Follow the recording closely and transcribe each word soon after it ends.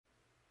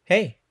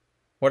Hey,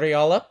 what are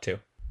y'all up to?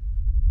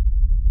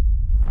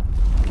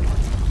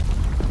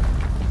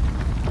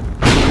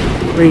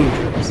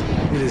 Rangers,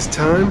 it is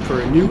time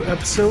for a new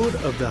episode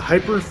of the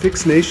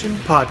Hyperfixnation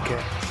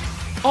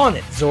podcast. On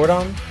it,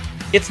 Zordon.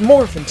 It's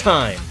Morphin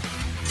time.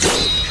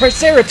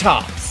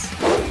 Triceratops.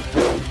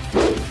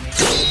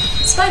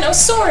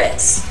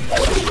 Spinosaurus!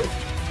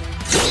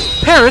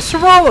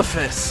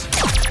 Parasaurolophus!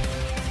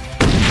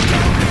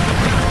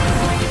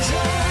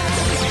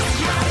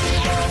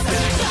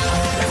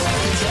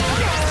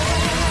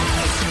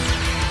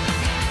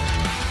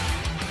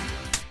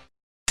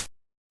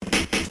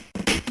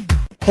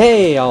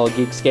 Hey, all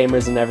geeks,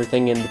 gamers, and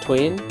everything in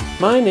between.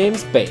 My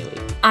name's Bailey.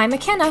 I'm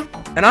McKenna,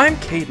 And I'm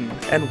Caden,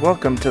 and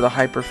welcome to the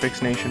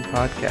Hyperfixnation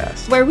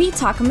podcast. where we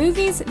talk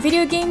movies,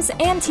 video games,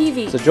 and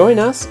TV. So join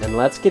us and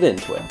let's get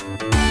into it.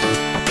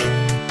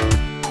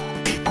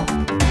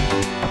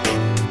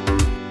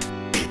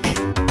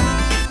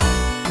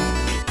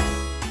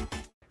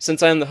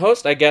 Since I'm the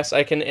host, I guess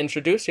I can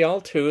introduce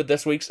y'all to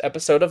this week's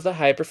episode of the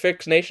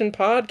Hyperfixnation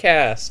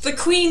podcast. The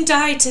Queen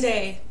died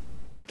today.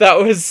 That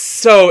was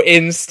so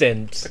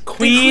instant.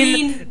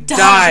 Queen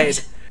died. died.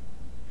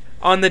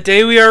 On the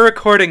day we are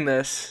recording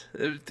this,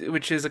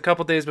 which is a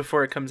couple days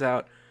before it comes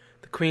out,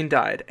 the Queen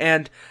died.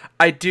 And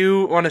I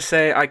do want to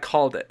say I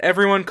called it.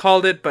 Everyone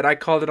called it, but I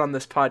called it on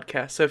this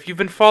podcast. So if you've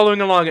been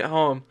following along at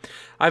home,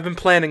 I've been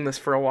planning this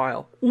for a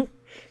while.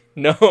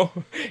 No,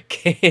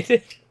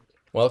 Kate.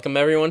 Welcome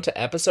everyone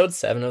to episode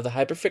 7 of the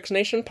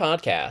Hyperfixnation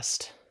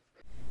podcast.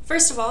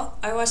 First of all,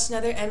 I watched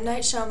another M.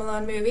 Night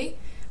Shyamalan movie.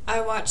 I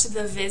watched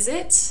The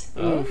Visit.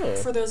 Oh.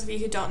 For those of you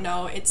who don't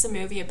know, it's a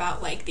movie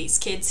about, these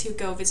kids who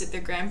go visit their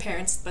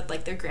grandparents, but,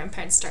 their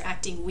grandparents start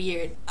acting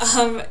weird.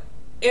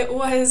 It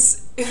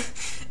was...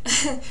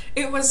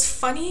 it was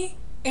funny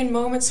in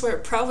moments where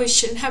it probably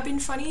shouldn't have been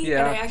funny,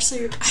 Yeah. and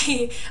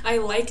I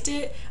liked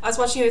it. I was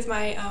watching it with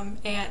my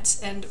aunt,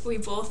 and we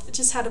both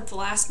just had a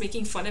blast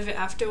making fun of it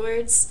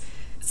afterwards.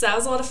 So that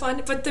was a lot of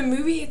fun. But the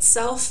movie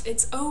itself,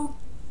 it's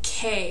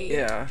okay.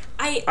 Yeah.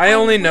 I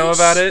only know wish-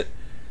 about it.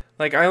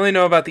 I only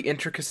know about the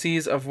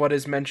intricacies of what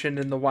is mentioned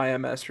in the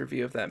YMS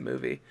review of that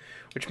movie,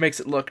 which makes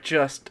it look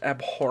just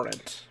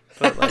abhorrent.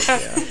 But,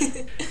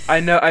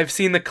 yeah. I've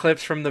seen the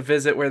clips from The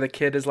Visit where the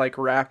kid is,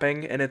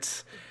 rapping, and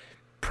it's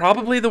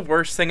probably the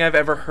worst thing I've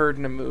ever heard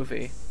in a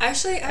movie. I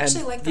actually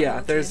like that yeah,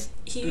 little there's-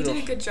 kid. He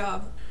did a good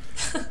job.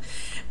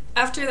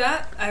 After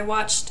that, I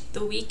watched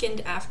The Weekend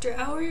After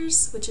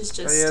Hours, which is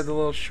just... Oh, yeah, the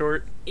little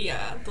short.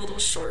 Yeah, the little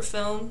short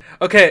film.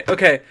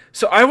 Okay.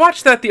 So I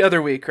watched that the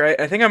other week, right?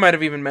 I think I might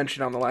have even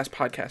mentioned on the last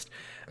podcast.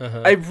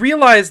 I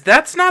realized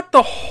that's not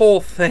the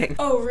whole thing.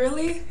 Oh,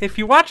 really? If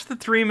you watch the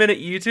 3-minute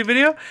YouTube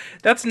video,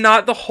 that's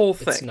not the whole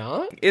thing. It's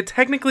not? It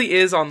technically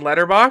is on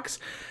Letterboxd.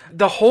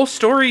 The whole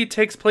story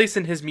takes place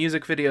in his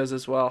music videos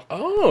as well.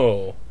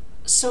 Oh.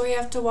 So we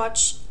have to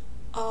watch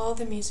all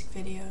the music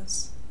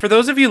videos. For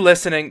those of you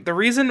listening, the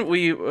reason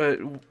we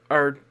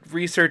are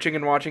researching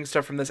and watching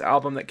stuff from this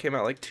album that came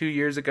out 2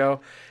 years ago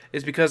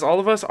is because all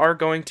of us are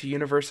going to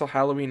Universal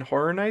Halloween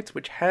Horror Nights,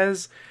 which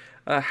has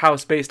a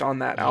house based on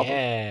that album.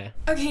 Yeah.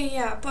 Okay,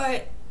 yeah,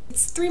 but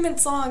it's 3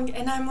 minutes long,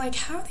 and I'm like,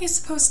 how are they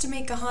supposed to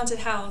make a haunted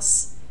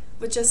house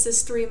with just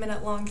this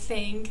 3-minute long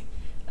thing?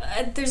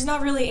 There's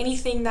not really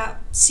anything that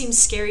seems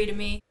scary to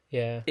me.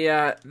 Yeah.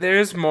 Yeah,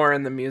 there's more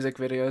in the music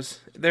videos.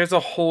 There's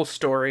a whole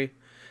story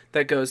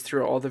that goes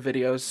through all the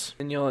videos,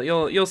 and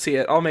you'll see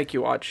it. I'll make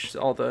you watch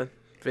all the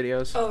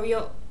videos. Oh,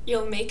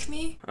 you'll make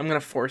me? I'm gonna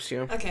force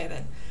you. Okay,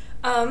 then.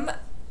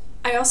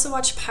 I also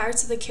watched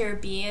Pirates of the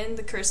Caribbean,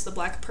 The Curse of the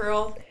Black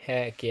Pearl.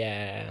 Heck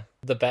yeah.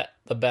 The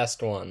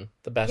best one.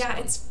 The best Yeah,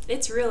 one.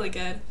 it's really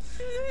good.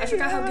 I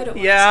forgot how good it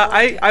was. Yeah,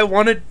 liked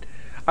it.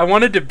 I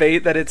want to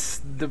debate that it's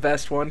the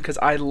best one because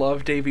I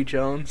love Davy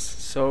Jones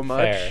so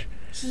much Fair.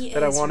 He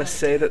that I is want to really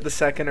say good. that the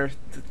second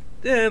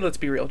let's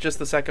be real, just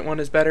the second one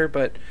is better,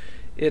 but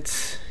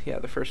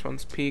the first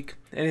one's peak.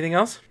 Anything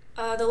else?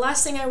 The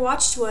last thing I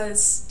watched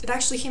it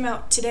actually came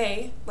out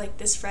today,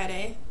 this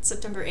Friday,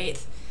 September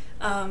 8th.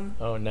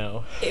 Oh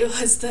no. It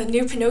was the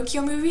new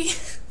Pinocchio movie,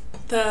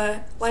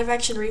 the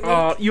live-action remake.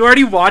 Oh, you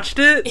already watched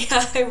it?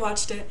 Yeah, I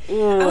watched it.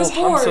 Ooh, I was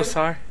bored. I'm so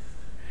sorry.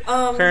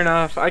 Fair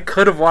enough. I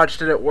could have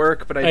watched it at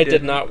work, but I did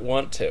didn't. not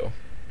want to.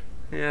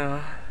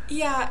 Yeah.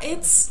 Yeah,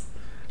 it's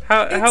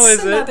How is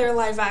it? another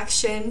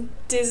live-action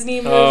Disney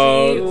movie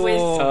Oh,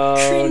 with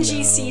cringy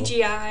no.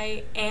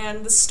 CGI,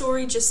 and the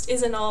story just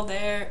isn't all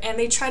there, and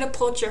they try to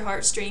pull at your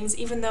heartstrings,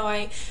 even though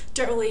I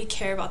don't really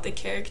care about the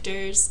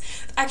characters.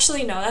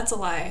 Actually, no, that's a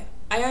lie.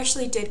 I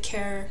actually did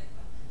care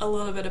a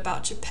little bit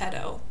about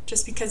Geppetto,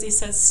 just because he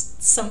says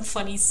some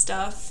funny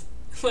stuff.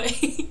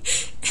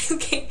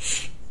 Okay,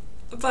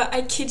 but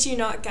I kid you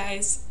not,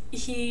 guys,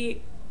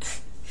 he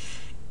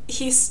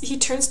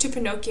turns to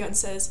Pinocchio and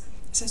says,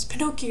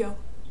 Pinocchio,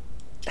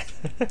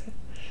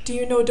 do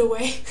you know the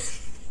way?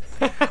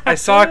 I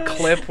saw a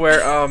clip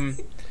where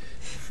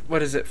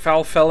what is it?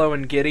 Foulfellow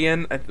and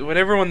Gideon,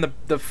 whatever one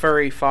the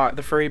furry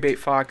bait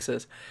fox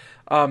is.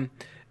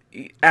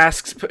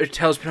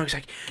 tells Pinocchio, he's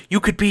like, you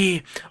could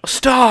be a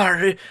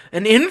star,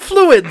 an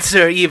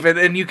influencer even,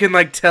 and you can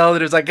like tell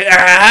that it's like,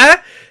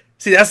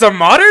 see, that's a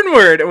modern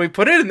word, and we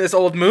put it in this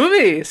old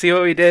movie. See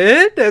what we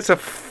did? That's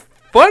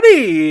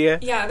funny.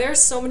 Yeah, there are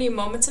so many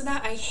moments of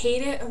that. I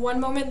hate it. One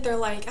moment they're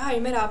like,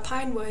 you made out of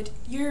pine wood.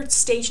 Your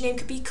stage name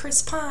could be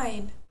Chris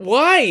Pine.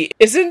 Why?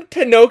 Isn't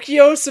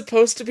Pinocchio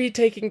supposed to be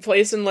taking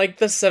place in, like,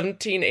 the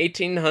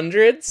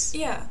 1800s?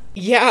 Yeah.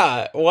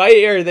 Yeah, why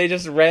are they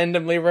just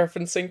randomly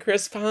referencing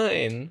Chris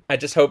Pine? I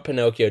just hope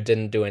Pinocchio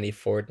didn't do any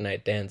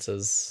Fortnite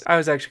dances. I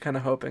was actually kind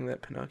of hoping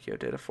that Pinocchio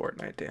did a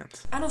Fortnite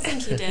dance. I don't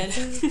think he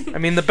did. I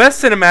mean, the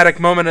best cinematic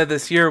moment of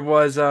this year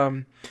was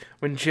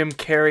when Jim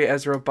Carrey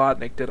as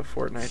Robotnik did a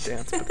Fortnite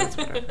dance, but that's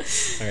whatever.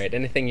 Alright,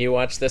 anything you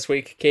watched this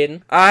week,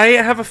 Caden? I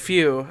have a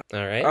few.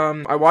 Alright.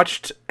 I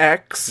watched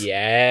X.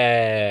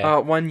 Yeah.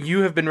 One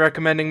you have been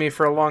recommending me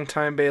for a long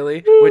time,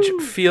 Bailey, which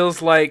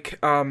feels like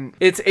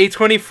it's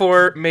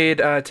A24 made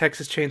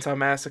Texas Chainsaw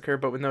Massacre,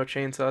 but with no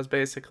chainsaws,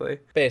 basically.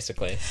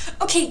 Basically.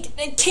 Okay,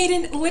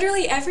 Caden,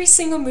 literally every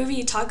single movie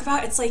you talk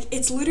about, it's like,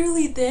 it's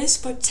literally this,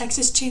 but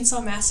Texas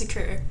Chainsaw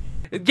Massacre.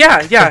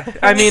 Yeah.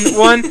 I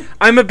mean,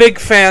 I'm a big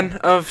fan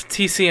of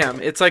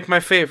TCM. It's like my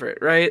favorite,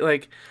 right?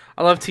 Like,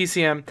 I love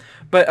TCM.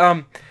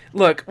 But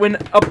look, when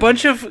a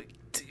bunch of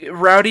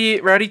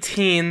rowdy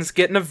teens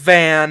get in a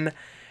van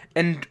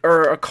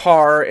or a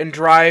car and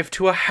drive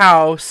to a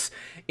house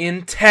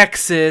in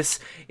Texas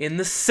in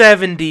the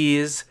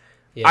 70s,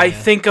 yeah. I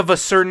think of a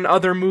certain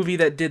other movie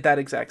that did that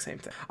exact same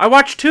thing. I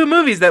watched 2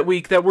 movies that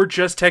week that were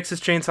just Texas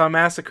Chainsaw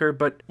Massacre,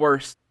 but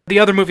worse. The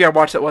other movie I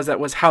watched that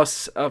was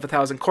House of a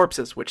Thousand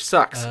Corpses, which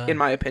sucks, in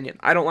my opinion.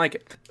 I don't like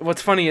it.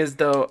 What's funny is,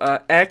 though,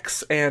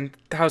 X and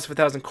House of a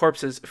Thousand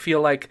Corpses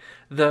feel like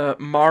the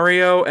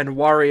Mario and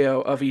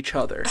Wario of each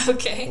other.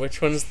 Okay.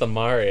 Which one's the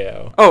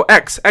Mario? Oh,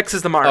 X. X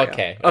is the Mario.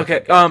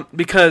 Okay.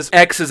 Because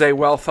X is a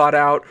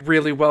well-thought-out,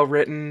 really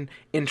well-written,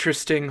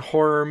 interesting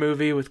horror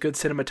movie with good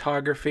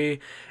cinematography,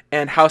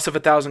 and House of a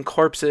Thousand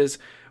Corpses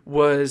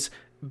was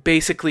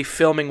basically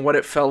filming what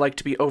it felt like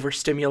to be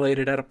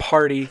overstimulated at a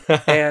party,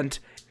 and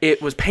it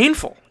was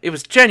painful. It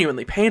was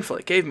genuinely painful.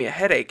 It gave me a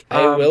headache.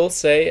 I will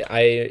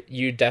say,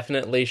 you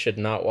definitely should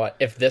not watch.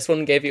 If this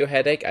one gave you a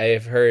headache,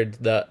 I've heard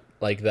the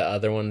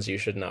other ones you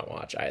should not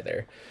watch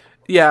either.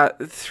 Yeah,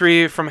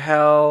 3 from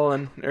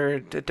Hell or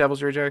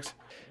Devil's Rejects.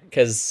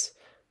 Because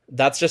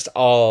that's just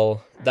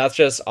all.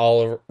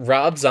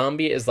 Rob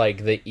Zombie is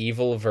like the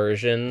evil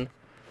version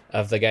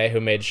of the guy who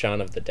made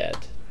Shaun of the Dead.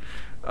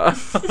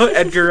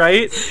 Edgar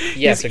Wright?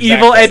 Yes, he's exactly.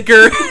 Evil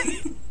Edgar.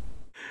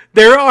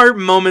 There are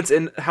moments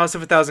in House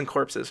of a Thousand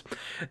Corpses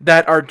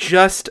that are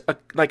just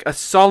a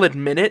solid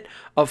minute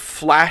of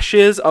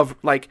flashes of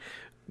like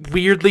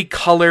weirdly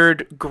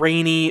colored,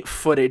 grainy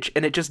footage,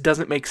 and it just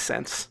doesn't make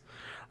sense.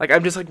 Like,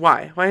 I'm just like,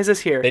 why? Why is this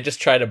here? They just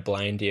try to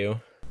blind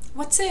you.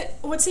 What's it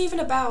even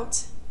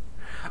about?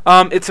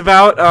 It's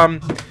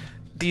about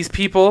these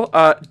people,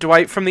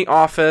 Dwight from The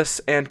Office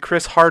and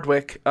Chris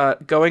Hardwick,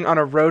 going on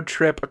a road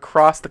trip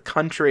across the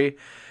country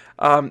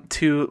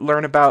to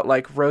learn about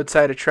like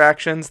roadside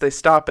attractions. They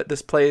stop at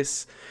this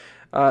place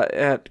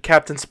at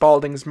Captain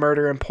Spaulding's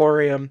Murder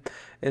Emporium,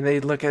 and they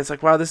look at it's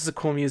like, wow, this is a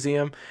cool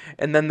museum.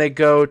 And then they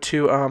go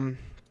to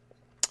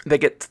they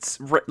get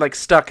like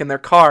stuck in their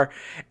car,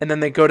 and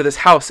then they go to this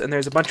house, and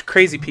there's a bunch of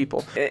crazy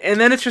people.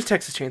 And then it's just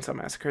Texas Chainsaw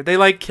Massacre. They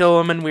like kill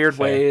them in weird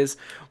ways.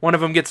 One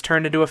of them gets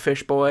turned into a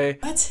fish boy.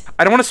 What?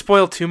 I don't want to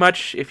spoil too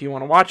much if you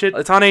want to watch it.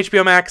 It's on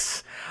HBO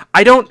Max.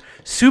 I don't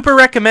super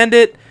recommend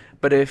it,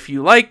 but if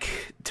you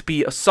like to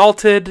be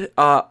assaulted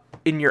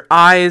in your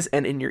eyes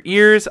and in your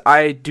ears,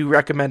 I do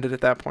recommend it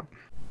at that point.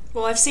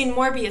 Well, I've seen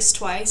Morbius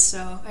twice,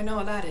 so I know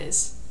what that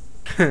is.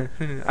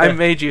 I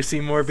made you see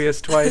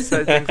Morbius twice.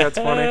 I think that's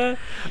funny.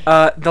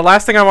 The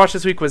last thing I watched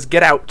this week was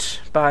Get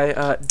Out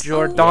by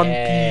Jordan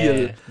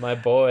Peele. My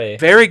boy.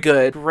 Very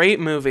good. Great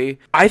movie.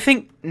 I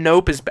think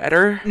Nope is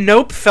better.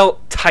 Nope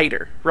felt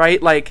tighter,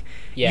 right? Like,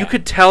 you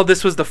could tell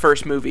this was the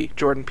first movie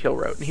Jordan Peele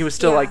wrote, and he was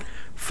still like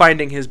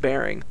finding his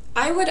bearing.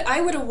 I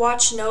would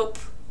watch Nope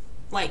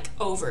like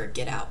over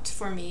Get Out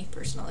for me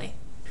personally.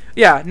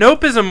 Yeah,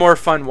 Nope is a more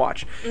fun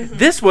watch. Mm-hmm.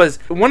 This was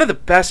one of the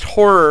best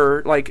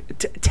horror, like,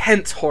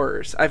 tense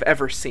horrors I've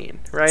ever seen,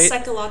 right?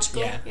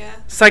 Psychological, yeah.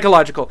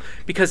 Psychological.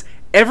 Because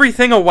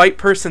everything a white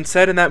person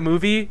said in that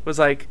movie was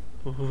like,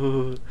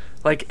 ooh.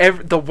 Like,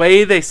 the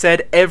way they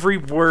said every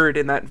word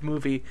in that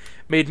movie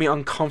made me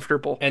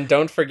uncomfortable. And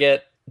don't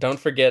forget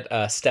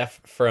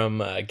Steph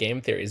from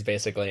Game Theory is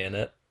basically in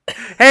it.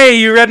 Hey,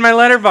 you read my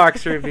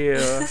Letterboxd review.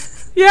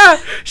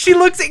 Yeah, she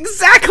looks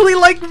exactly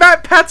like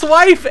Matt Pat's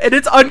wife, and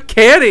it's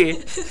uncanny.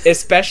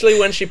 Especially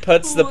when she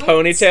puts the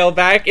ponytail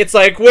back. It's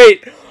like,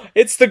 wait,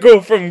 it's the girl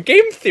from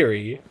Game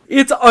Theory.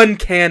 It's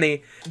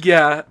uncanny.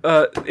 Yeah,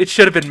 it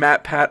should have been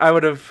Matt Pat. I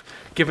would have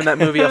given that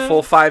movie a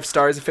full 5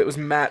 stars if it was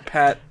Matt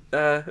Pat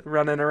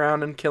running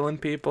around and killing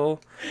people.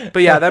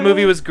 But yeah, that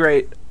movie was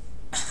great.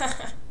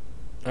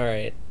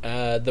 Alright,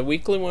 the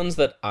weekly ones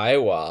that I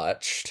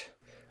watched,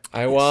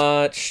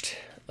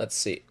 let's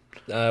see.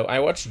 I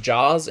watched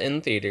Jaws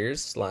in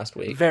theaters last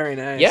week. Very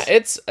nice. Yeah,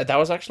 that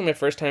was actually my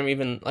first time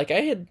even, like,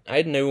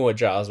 I knew what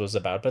Jaws was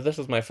about, but this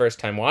was my first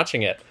time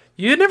watching it.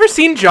 You had never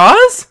seen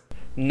Jaws?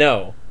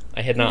 No,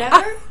 I had not.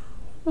 Never?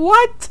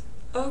 What?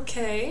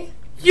 Okay.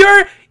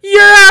 Your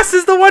ass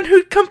is the one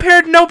who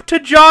compared Nope to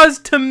Jaws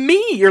to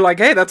me. You're like,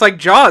 hey, that's like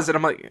Jaws. And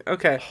I'm like,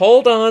 okay.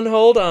 Hold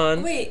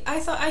on. Wait, I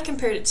thought I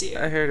compared it to you.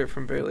 I heard it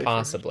from Bailey.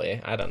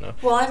 Possibly. I don't know.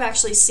 Well, I've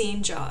actually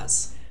seen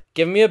Jaws.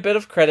 Give me a bit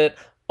of credit,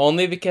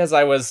 only because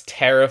I was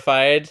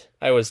terrified.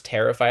 I was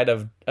terrified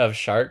of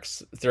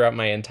sharks throughout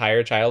my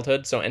entire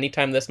childhood, so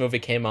anytime this movie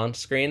came on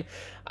screen,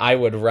 I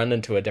would run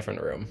into a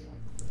different room.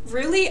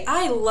 Really?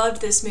 I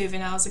loved this movie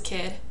when I was a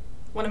kid.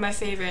 One of my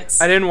favorites.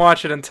 I didn't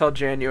watch it until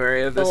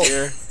January of this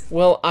year.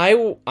 Well,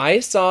 I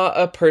saw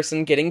a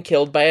person getting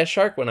killed by a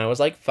shark when I was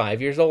like 5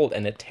 years old,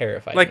 and it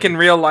terrified me. Like in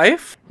real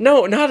life?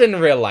 No, not in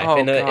real life. Oh,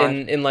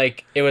 in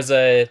like, it was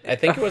I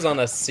think it was on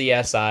a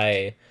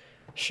CSI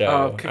show.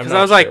 Oh, I'm I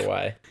not was sure like,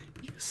 why.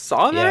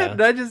 Saw that?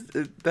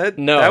 Yeah. That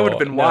No, that would have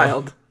been no.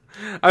 wild.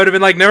 I would have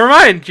been like, never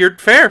mind, you're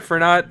fair for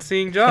not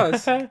seeing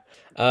Jaws.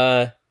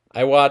 I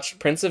watched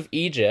Prince of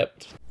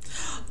Egypt.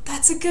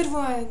 That's a good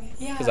one.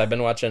 Yeah. Because I've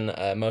been watching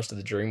most of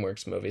the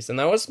DreamWorks movies, and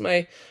that was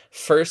my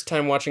first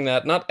time watching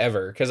that. Not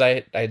ever, because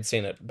I had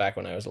seen it back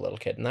when I was a little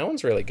kid, and that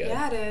one's really good.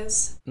 Yeah, it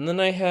is. And then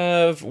I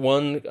have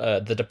one,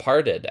 The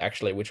Departed,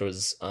 actually, which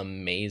was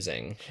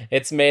amazing.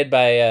 It's made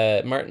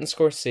by Martin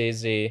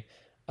Scorsese.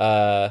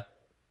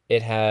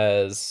 It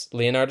has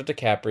Leonardo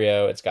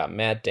DiCaprio. It's got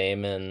Matt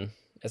Damon.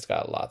 It's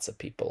got lots of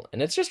people.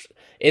 And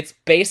it's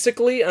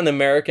basically an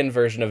American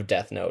version of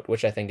Death Note,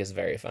 which I think is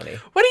very funny.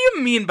 What do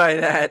you mean by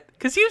that?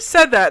 Because you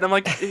said that, and I'm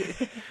like,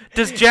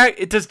 does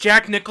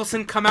Jack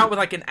Nicholson come out with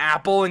like an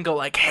apple and go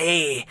like,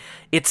 hey,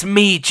 it's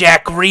me,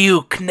 Jack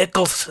Ryuk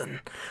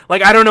Nicholson?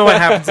 Like, I don't know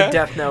what happens in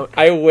Death Note.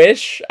 I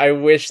wish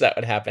that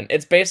would happen.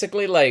 It's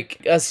basically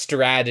like a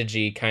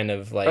strategy kind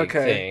of like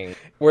thing.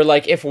 Where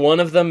like if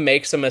one of them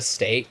makes a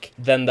mistake,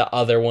 then the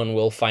other one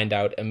will find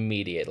out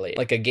immediately.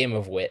 Like a game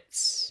of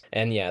wits.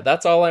 And yeah,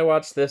 that's all I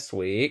watched this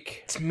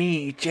week. It's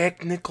me,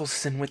 Jack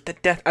Nicholson with the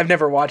Death. I've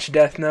never watched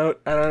Death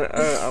Note. I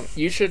don't.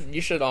 You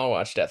should all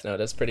watch Death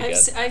Note. It's pretty good.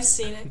 I've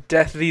seen it.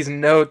 Death these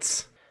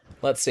notes.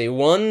 Let's see.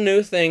 One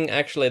new thing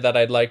actually that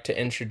I'd like to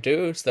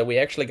introduce that we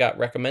actually got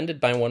recommended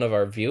by one of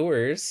our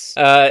viewers.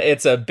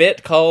 It's a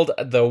bit called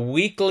the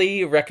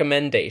Weekly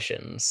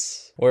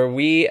Recommendations, where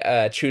we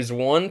choose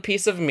one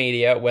piece of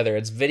media, whether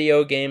it's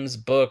video games,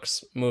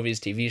 books, movies,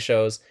 TV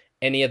shows,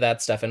 any of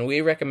that stuff, and we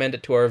recommend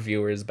it to our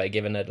viewers by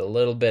giving it a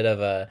little bit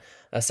of a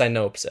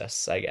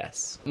synopsis, I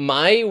guess.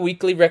 My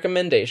weekly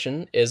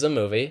recommendation is a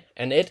movie,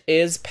 and it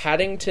is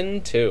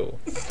Paddington 2.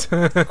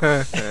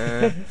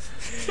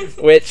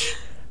 Which,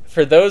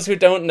 for those who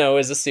don't know,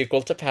 is a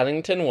sequel to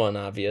Paddington 1,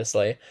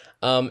 obviously.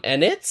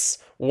 And it's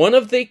one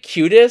of the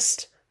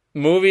cutest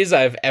movies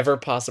I've ever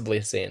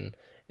possibly seen.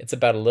 It's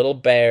about a little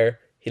bear.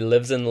 He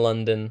lives in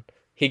London.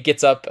 He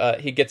gets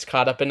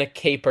caught up in a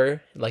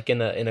caper, like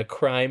in a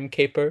crime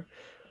caper.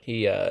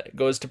 He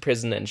goes to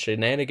prison and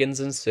shenanigans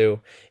ensue.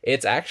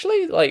 It's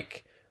actually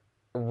like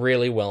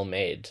really well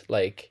made.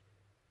 Like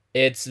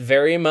it's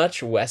very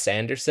much Wes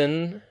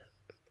Anderson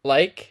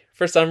like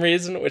for some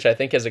reason, which I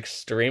think is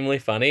extremely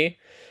funny.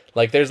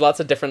 Like there's lots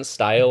of different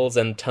styles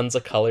and tons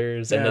of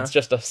colors, and it's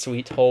just a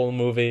sweet whole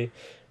movie,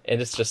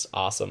 and it's just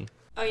awesome.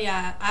 Oh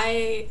yeah,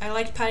 I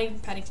liked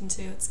Paddington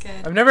 2. It's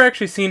good. I've never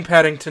actually seen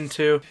Paddington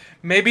 2.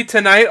 Maybe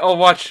tonight I'll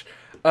watch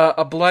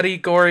a bloody,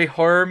 gory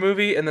horror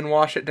movie and then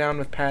wash it down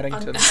with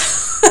Paddington.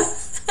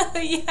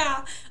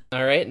 Yeah.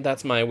 All right,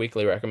 that's my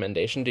weekly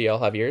recommendation. Do y'all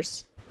have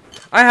yours?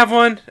 I have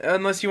one,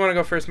 unless you want to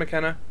go first,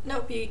 McKenna.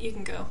 Nope, you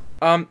can go.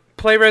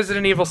 Play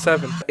Resident Evil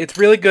 7. It's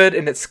really good,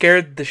 and it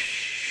scared the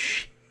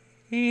shit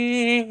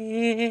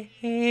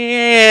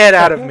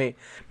out of me.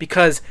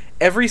 Because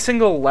every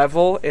single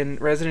level in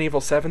Resident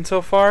Evil 7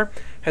 so far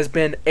has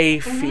been a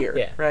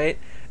fear, right?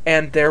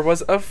 And there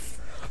was a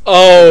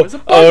bug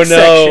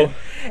section.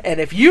 And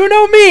if you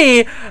know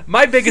me,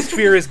 my biggest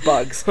fear is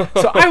bugs. So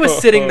I was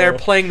sitting there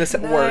playing this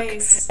at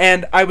work,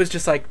 and I was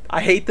just like,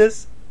 I hate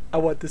this. I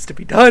want this to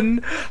be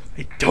done.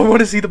 I don't want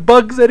to see the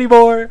bugs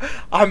anymore.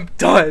 I'm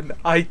done.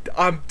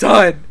 I'm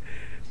done.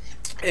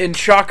 And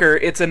shocker,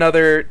 it's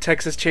another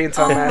Texas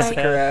Chainsaw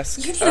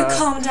Massacre-esque. You need to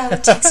calm down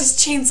with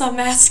Texas Chainsaw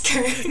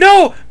Massacre.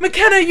 No,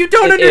 McKenna, you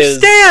don't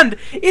understand.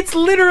 It's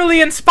literally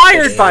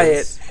inspired by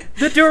it.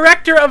 The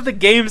director of the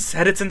game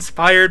said it's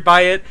inspired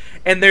by it,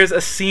 and there's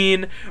a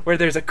scene where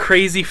there's a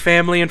crazy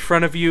family in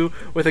front of you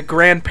with a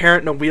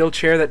grandparent in a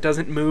wheelchair that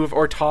doesn't move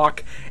or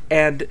talk,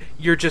 and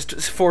you're just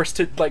forced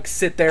to like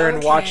sit there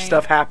and watch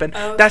stuff happen.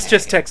 That's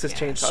just Texas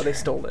Chainsaw. Sure. They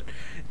stole it.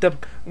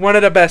 One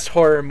of the best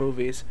horror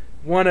movies.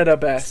 One of the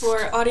best.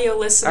 For audio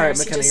listeners,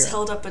 McKenna, he just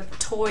held up a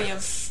toy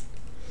of,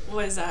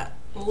 what is that,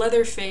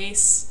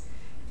 Leatherface,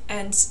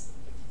 and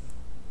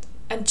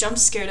jump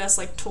scared us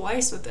like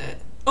twice with it.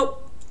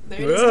 Oh,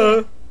 there it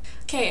is.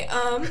 Okay,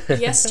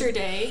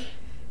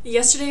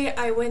 yesterday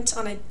I went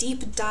on a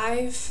deep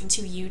dive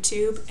into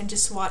YouTube and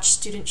just watched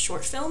student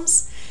short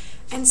films.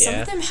 And some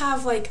of them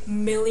have like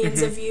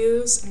millions of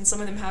views, and some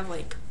of them have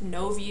like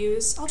no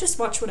views. I'll just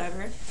watch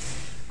whatever.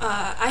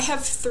 I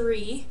have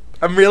 3.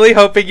 I'm really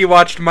hoping you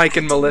watched Mike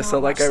and did not Melissa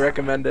like watch I that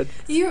recommended.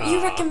 You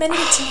recommended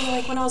it to me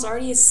like when I was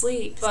already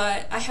asleep.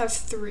 But I have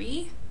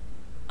 3.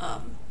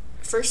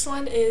 First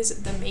one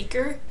is The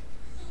Maker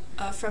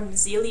from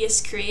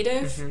Zelius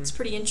Creative. It's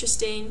pretty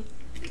interesting.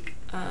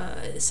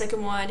 The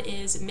second one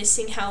is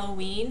Missing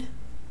Halloween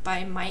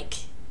by Mike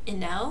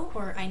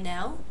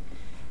Inel.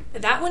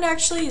 That one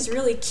actually is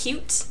really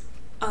cute,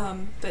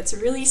 but it's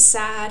really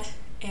sad,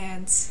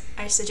 and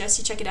I suggest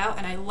you check it out,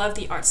 and I love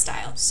the art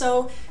style.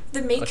 So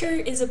The Maker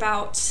is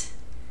about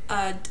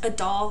a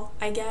doll,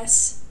 I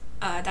guess,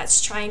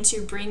 that's trying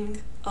to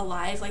bring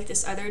alive like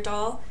this other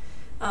doll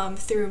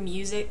through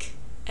music,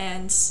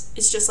 and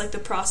it's just like the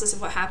process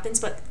of what happens,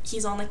 but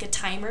he's on like a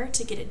timer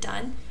to get it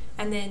done,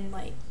 and then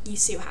like you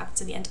see what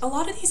happens at the end. A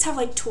lot of these have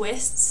like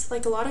twists,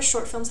 like a lot of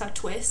short films have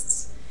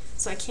twists,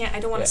 so I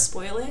don't want to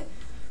spoil it.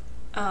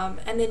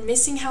 And then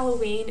Missing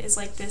Halloween is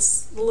like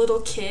this little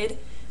kid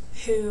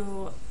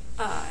who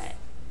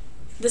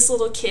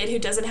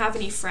doesn't have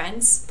any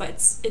friends, but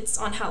it's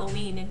on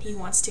Halloween and he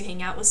wants to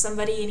hang out with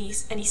somebody,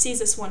 and he sees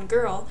this one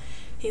girl.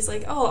 He's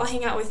like, oh, I'll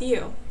hang out with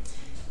you,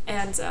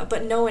 and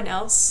but no one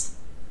else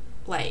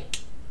like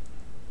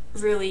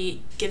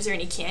really gives her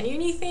any candy or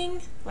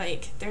anything.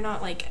 Like they're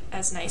not like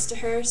as nice to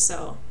her,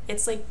 so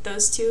it's like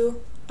those two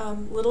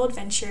little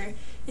adventure.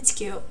 It's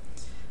cute.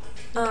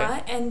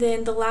 And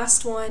then the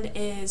last one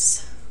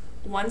is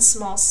One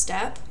Small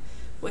Step,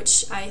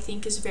 which I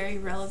think is very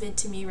relevant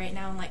to me right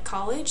now in like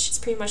college. It's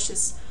pretty much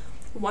this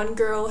one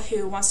girl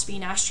who wants to be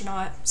an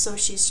astronaut, so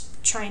she's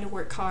trying to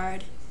work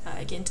hard,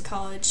 get into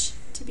college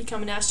to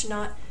become an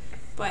astronaut.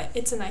 But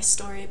it's a nice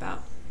story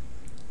about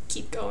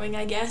keep going,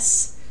 I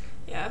guess.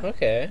 Yeah.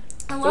 Okay.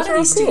 A lot of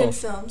these student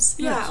films.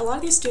 Yeah, a lot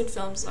of these student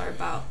films are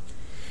about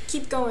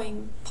keep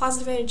going,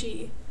 positive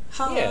energy.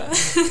 Yeah.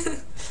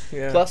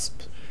 Yeah. Plus,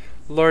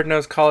 Lord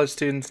knows college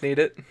students need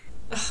it.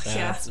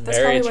 That's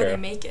very probably why true. they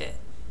make it.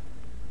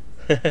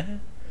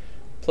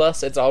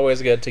 Plus, it's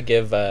always good to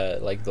give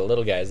like the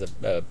little guys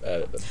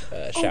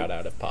a shout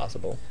out if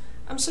possible.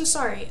 I'm so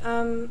sorry.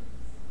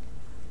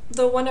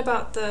 The one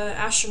about the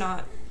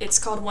astronaut, it's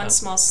called One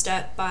Small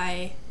Step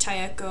by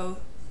Taeko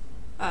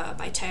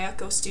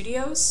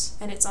Studios,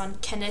 and it's on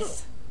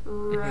Kenneth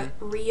Ryodika's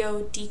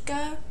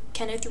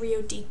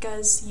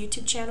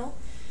YouTube channel.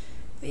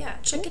 But yeah,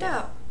 check it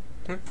out.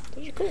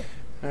 Those are cool.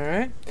 All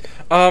right.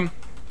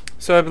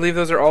 So I believe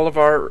those are all of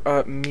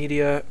our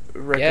media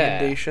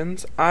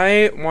recommendations.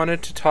 I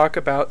wanted to talk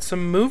about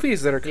some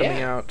movies that are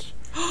coming out.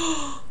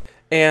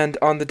 And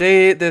on the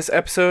day this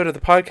episode of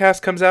the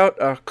podcast comes out,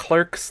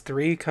 Clerks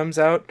 3 comes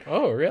out.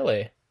 Oh,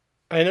 really?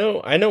 I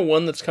know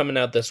one that's coming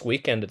out this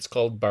weekend. It's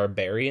called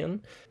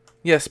Barbarian.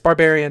 Yes,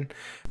 Barbarian.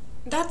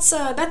 That's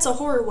a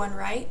horror one,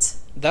 right?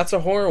 That's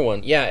a horror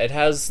one. Yeah, it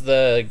has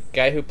the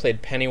guy who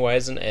played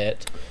Pennywise in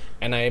It,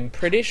 and I'm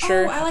pretty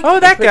sure. that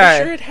I'm guy.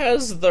 pretty sure it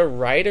has the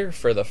writer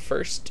for the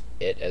first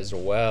It as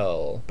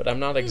well, but I'm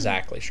not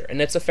exactly sure.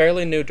 And it's a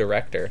fairly new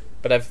director,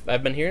 but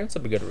I've been hearing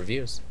some good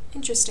reviews.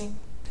 Interesting.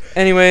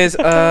 Anyways,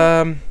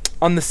 on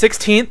the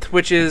 16th,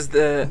 which is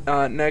the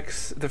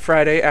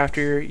Friday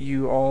after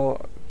you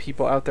all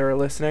people out there are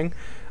listening,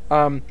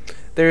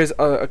 there's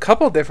a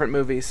couple different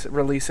movies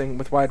releasing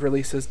with wide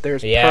releases.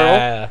 There's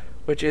Pearl,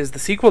 which is the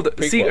sequel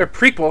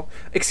prequel,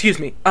 excuse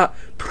me,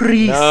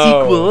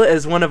 pre-sequel,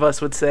 as one of us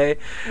would say,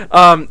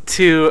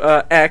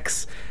 to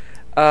X.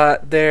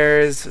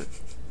 There's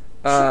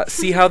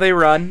See How They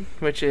Run,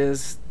 which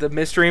is the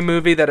mystery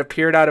movie that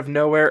appeared out of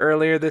nowhere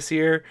earlier this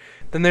year.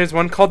 Then there's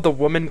one called The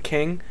Woman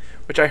King,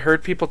 which I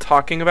heard people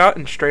talking about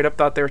and straight up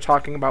thought they were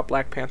talking about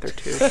Black Panther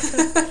 2.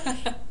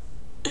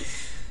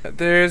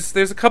 There's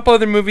a couple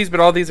other movies, but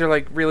all these are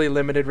like really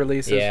limited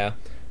releases. Yeah.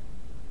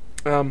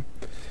 But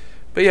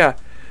yeah.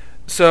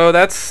 So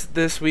that's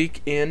this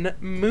week in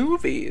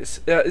movies.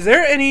 Is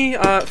there any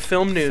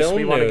film news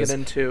we want to get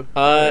into?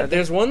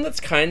 There's one that's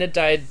kind of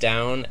died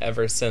down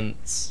ever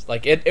since.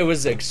 Like it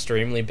was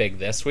extremely big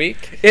this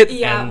week. It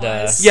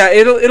was. Yeah,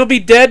 it'll be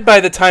dead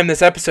by the time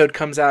this episode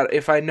comes out.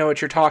 If I know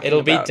what you're talking about.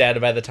 It'll be dead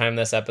by the time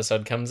this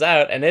episode comes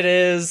out, and it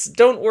is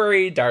Don't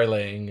Worry,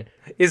 Darling.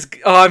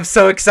 I'm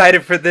so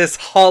excited for this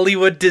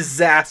Hollywood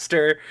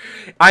disaster.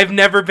 I've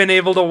never been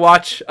able to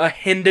watch a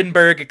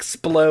Hindenburg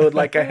explode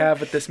like I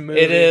have with this movie.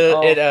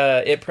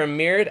 It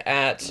premiered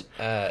at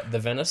the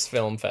Venice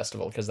Film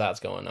Festival, because that's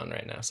going on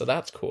right now, so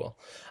that's cool.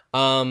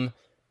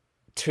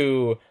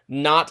 To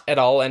not at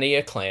all any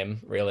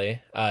acclaim,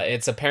 really.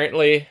 It's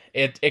apparently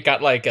it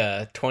got like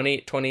a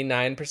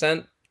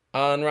 29%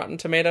 on Rotten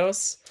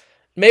Tomatoes.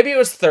 Maybe it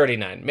was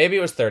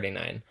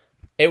 39.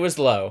 It was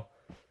low.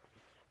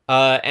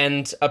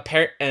 And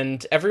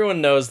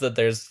everyone knows that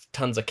there's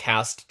tons of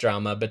cast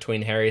drama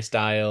between Harry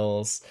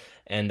Styles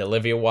and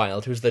Olivia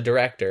Wilde, who's the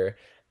director,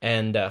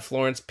 and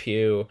Florence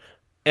Pugh.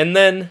 And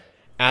then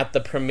at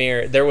the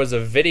premiere, there was a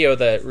video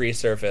that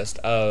resurfaced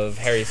of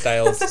Harry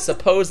Styles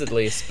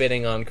supposedly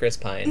spitting on Chris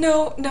Pine.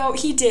 No,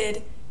 he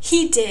did.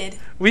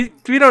 We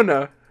don't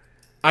know.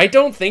 I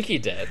don't think he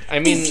did. I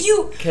mean, If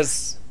you-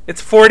 because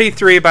It's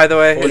 43, by the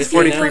way. It's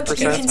 43 If you look, 43%.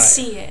 you can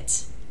see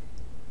it.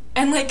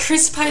 And like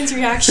Chris Pine's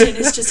reaction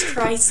is just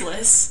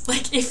priceless.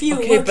 Like if you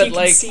Okay, look, but, you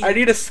like, can see. I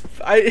need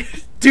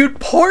dude,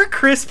 poor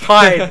Chris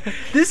Pine.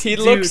 This He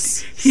dude,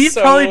 looks he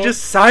so- probably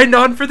just signed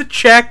on for the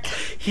check.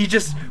 He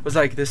just was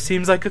like, this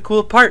seems like a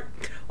cool part.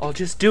 I'll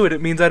just do it.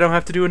 It means I don't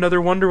have to do another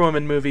Wonder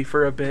Woman movie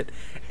for a bit.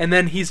 And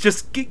then he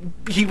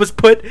was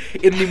put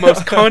in the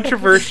most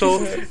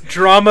controversial,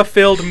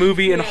 drama-filled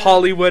movie in Yeah.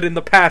 Hollywood in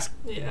the past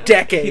Yeah.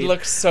 decade. he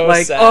looks so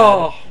like, sad.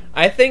 oh.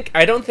 I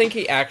don't think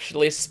he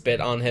actually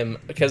spit on him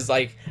because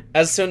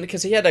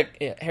because he had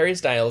Harry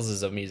Styles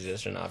is a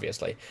musician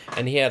obviously,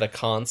 and he had a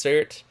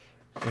concert.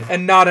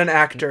 And not an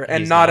actor,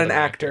 and He's not not an an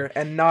actor,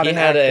 and not He an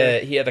had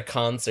actor. he had a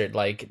concert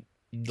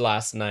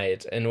last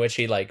night in which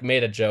he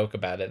made a joke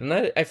about it,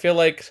 and I feel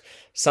like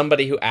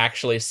somebody who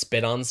actually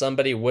spit on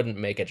somebody wouldn't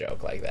make a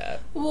joke like that.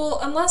 Well,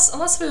 unless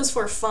if it was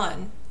for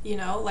fun, you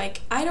know,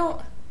 like I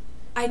don't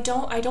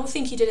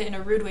think he did it in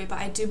a rude way, but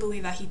I do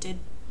believe that he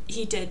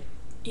did,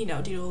 you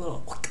know, do a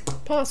little on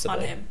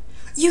Possibly. him.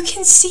 You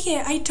can see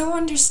it. I don't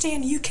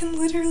understand. You can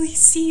literally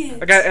see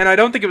it. Okay, and I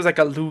don't think it was like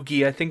a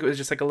loogie. I think it was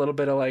just like a little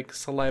bit of like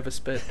saliva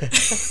spit.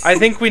 I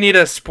think we need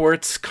a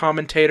sports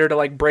commentator to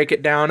like break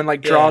it down and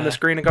like draw on the Yeah.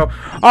 screen and go,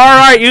 all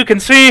right, you can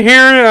see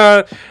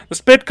here the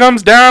spit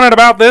comes down at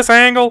about this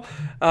angle.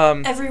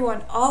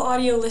 Everyone, all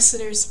audio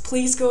listeners,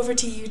 please go over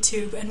to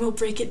YouTube and we'll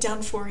break it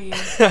down for you.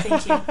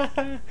 Thank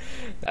you.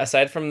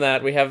 Aside from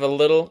that, we have a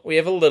little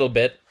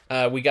bit.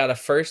 We got a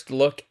first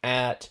look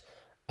at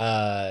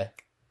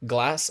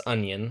Glass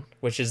Onion,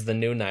 which is the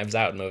new Knives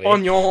Out movie.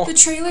 Onion. The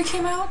trailer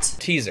came out.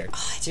 Teaser.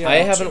 didn't I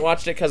watch haven't it.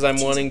 watched it because I'm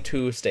wanting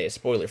to stay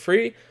spoiler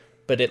free,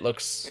 but it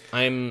looks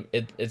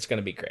it's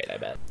gonna be great. I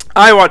bet.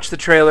 I watched the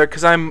trailer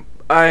because I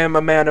am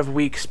a man of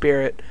weak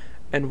spirit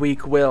and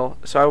weak will.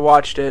 So I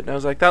watched it and I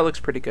was like, that looks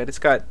pretty good. It's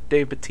got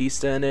Dave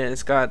Bautista in it.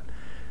 It's got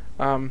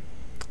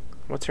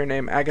what's her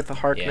name? Agatha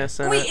Harkness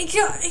in Wait, it.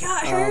 it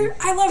got her.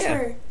 I love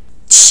her.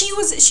 She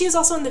was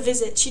also in The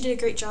Visit. She did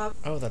a great job.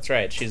 Oh, that's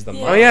right. She's the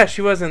Yeah. mom. Oh yeah,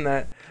 she was in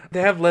that. They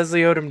have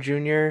Leslie Odom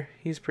Jr.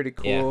 He's pretty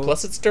cool. Yeah.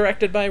 Plus, it's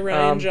directed by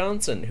Ryan Um,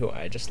 Johnson, who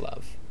I just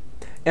love.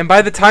 And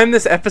by the time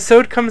this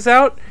episode comes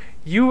out,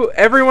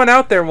 everyone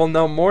out there will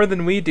know more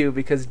than we do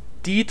because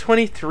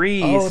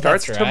D23 Oh,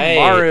 starts that's right.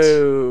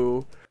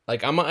 tomorrow.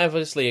 I'm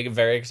obviously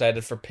very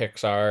excited for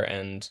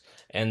Pixar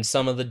and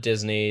some of the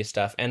Disney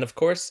stuff, and of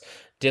course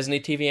Disney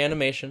TV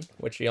animation,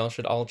 which y'all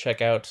should all check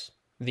out.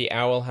 The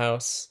Owl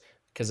House,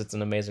 because it's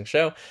an amazing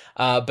show.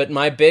 But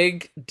my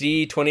big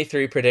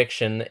D23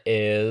 prediction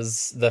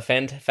is the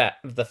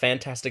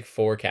Fantastic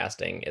Four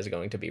casting is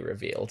going to be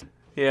revealed.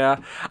 Yeah,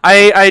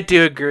 I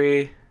do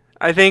agree.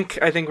 I think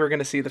we're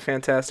gonna see the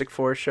Fantastic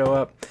Four show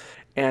up,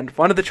 and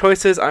one of the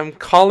choices I'm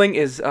calling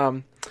is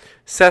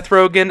Seth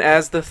Rogen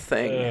as the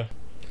Thing.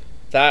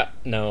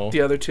 No. The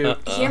other two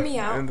Hear me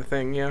out. and the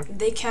Thing, yeah.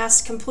 They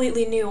cast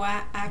completely new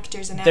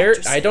actors and They're.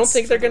 actresses. I don't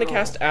think they're for the going to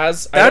role. cast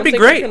as. I That'd don't be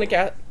think great. They're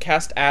going to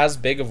cast as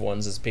big of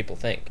ones as people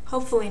think.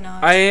 Hopefully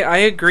not. I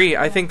agree.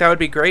 I think that would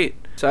be great.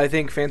 So I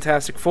think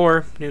Fantastic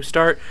Four, new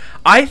start.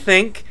 I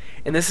think,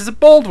 and this is a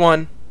bold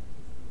one,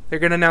 they're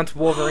going to announce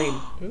Wolverine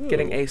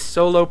getting a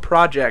solo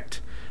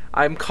project.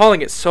 I'm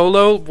calling it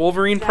Solo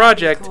Wolverine That'd be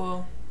Project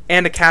cool.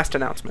 and a cast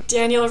announcement.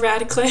 Daniel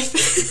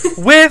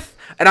Radcliffe.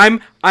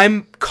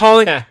 I'm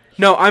calling,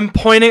 no, I'm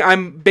pointing,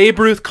 I'm Babe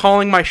Ruth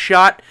calling my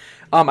shot.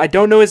 I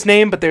don't know his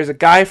name, but there's a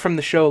guy from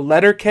the show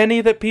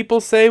Letterkenny that people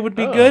say would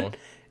be good,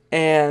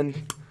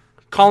 and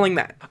calling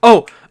that.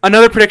 Oh,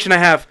 another prediction I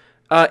have,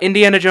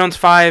 Indiana Jones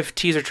 5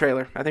 teaser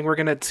trailer. I think we're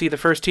going to see the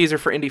first teaser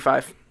for Indy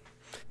 5.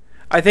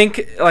 I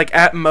think, like,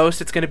 at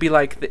most, it's going to be,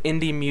 like, the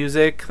indie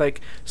music, like,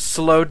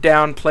 slowed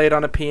down, played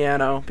on a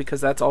piano,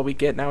 because that's all we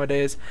get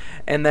nowadays.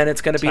 And then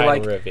it's going to be,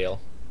 like, reveal.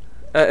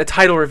 a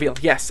title reveal,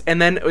 yes.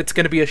 And then it's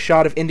going to be a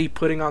shot of Indy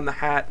putting on the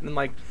hat and,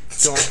 like,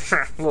 doing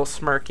a little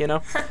smirk, you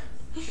know?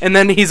 And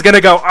then he's going to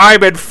go,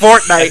 I'm in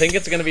Fortnite. I think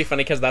it's going to be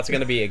funny because that's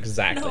going to be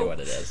exactly No. what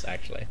it is,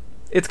 actually.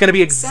 It's going to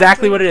be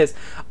exactly what it is.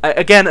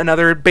 Again,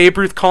 another Babe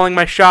Ruth calling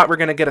my shot. We're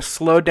going to get a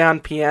slowed down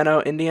piano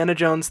Indiana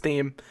Jones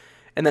theme.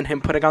 And then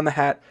him putting on the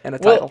hat and a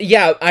title. Well,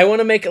 yeah, I want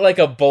to make like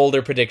a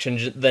bolder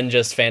prediction than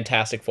just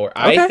Fantastic Four.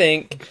 Okay. I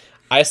think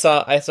I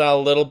saw a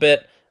little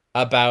bit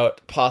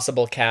about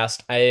possible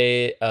cast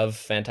of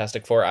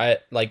Fantastic Four. I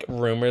like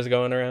rumors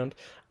going around.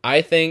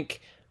 I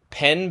think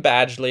Penn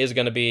Badgley is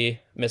going to be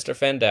Mr.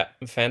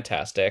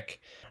 Fantastic.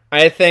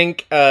 I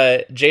think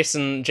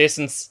Jason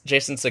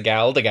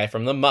Segel, the guy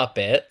from the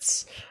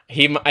Muppets,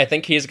 I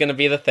think he's going to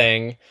be the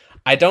Thing.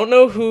 I don't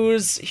know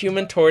who's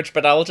Human Torch,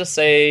 but I'll just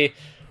say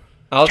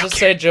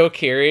Joe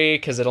Keery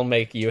because it'll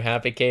make you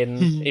happy,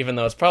 Caden, even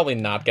though it's probably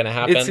not going to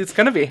happen. It's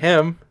going to be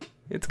him.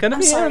 It's going to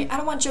I'm be sorry. him. I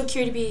don't want Joe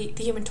Keery to be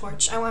the Human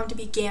Torch. I want him to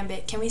be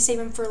Gambit. Can we save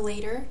him for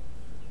later?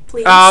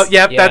 Please? Oh,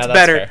 yep, Yeah, that's that's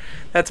better. fair.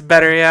 That's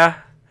better, yeah.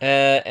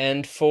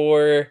 And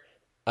for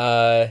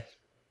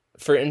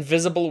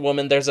Invisible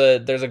Woman, there's a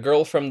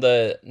girl from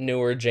the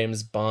newer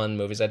James Bond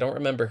movies. I don't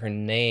remember her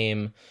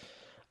name,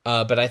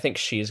 but I think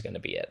she's going to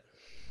be it.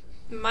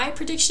 My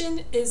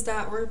prediction is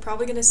that we're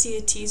probably going to see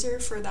a teaser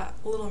for that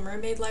Little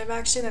Mermaid live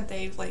action that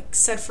they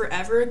said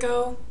forever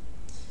ago.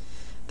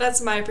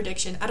 That's my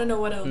prediction. I don't know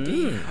what it'll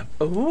be.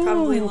 Ooh.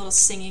 Probably a little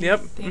singing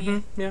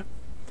thingy. Yeah.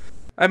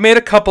 I made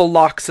a couple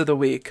locks of the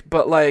week,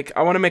 but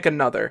I want to make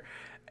another.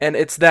 And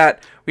it's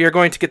that we are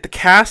going to get the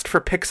cast for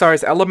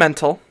Pixar's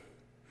Elemental.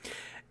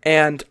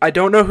 And I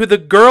don't know who the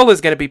girl is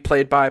going to be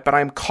played by, but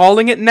I'm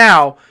calling it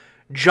now.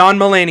 John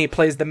Mulaney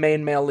plays the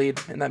main male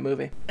lead in that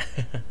movie.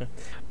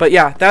 But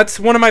yeah, that's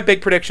one of my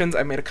big predictions.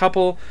 I made a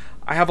couple.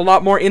 I have a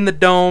lot more in the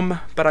dome,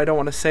 but I don't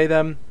want to say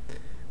them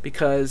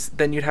because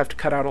then you'd have to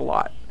cut out a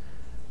lot.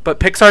 But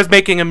Pixar's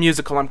making a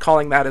musical. I'm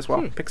calling that as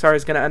well. Pixar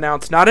is going to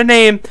announce not a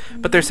name,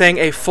 but they're saying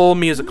a full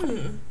musical.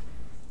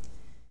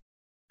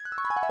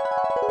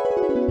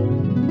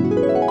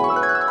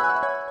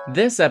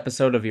 This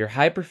episode of your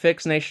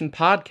Hyperfixnation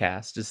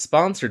podcast is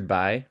sponsored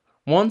by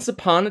Once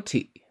Upon a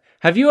Tea.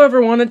 Have you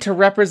ever wanted to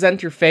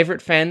represent your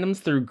favorite fandoms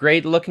through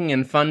great-looking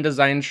and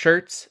fun-designed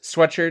shirts,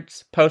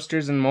 sweatshirts,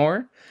 posters, and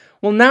more?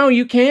 Well, now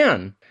you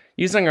can!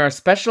 Using our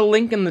special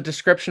link in the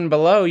description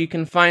below, you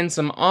can find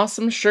some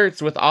awesome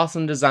shirts with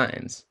awesome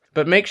designs.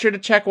 But make sure to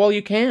check while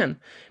you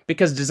can,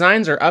 because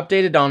designs are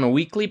updated on a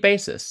weekly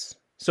basis.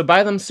 So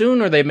buy them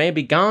soon or they may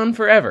be gone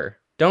forever.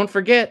 Don't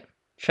forget,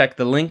 check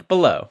the link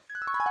below.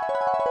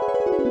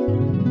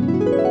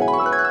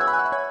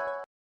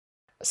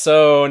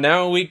 So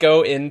now we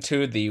go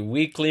into the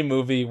weekly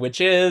movie, which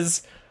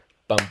is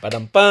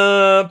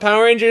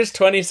Power Rangers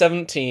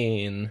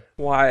 2017.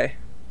 Why?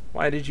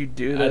 Why did you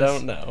do this? I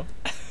don't know.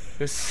 It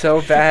was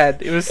so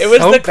bad. It was the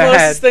bad.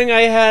 Closest thing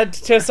I had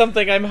to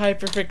something I'm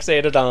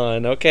hyperfixated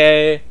on,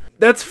 okay?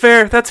 That's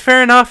fair. That's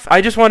fair enough.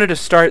 I just wanted to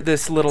start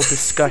this little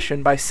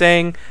discussion by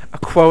saying a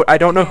quote. I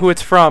don't know who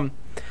it's from,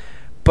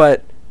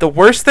 but the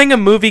worst thing a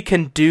movie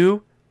can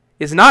do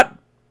is not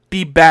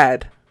be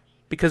bad.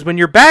 Because when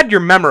you're bad, you're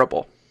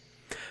memorable.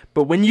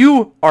 But when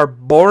you are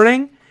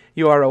boring,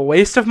 you are a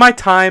waste of my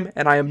time,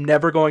 and I am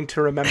never going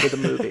to remember the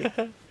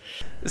movie.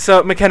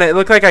 So, McKenna, it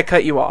looked like I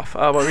cut you off.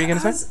 What were you going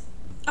to say?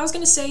 I was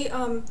going to say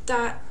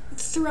that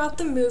throughout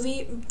the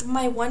movie,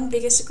 my one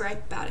biggest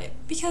gripe about it,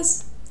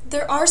 because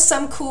there are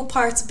some cool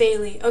parts,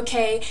 Bailey,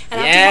 okay?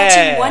 And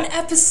after watching one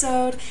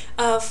episode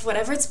of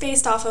whatever it's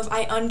based off of,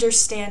 I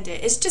understand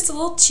it. It's just a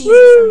little cheesy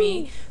for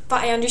me,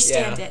 but I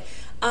understand it.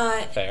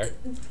 Fair.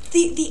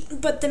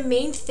 But the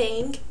main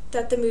thing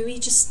that the movie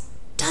just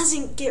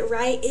doesn't get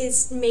right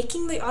is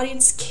making the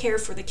audience care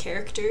for the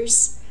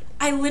characters.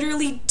 I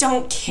literally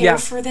don't care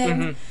for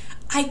them.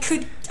 I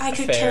could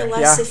care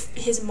less if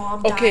his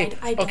mom died.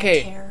 I don't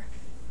care.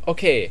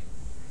 Okay,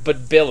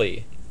 but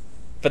Billy,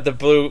 but the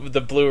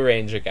Blue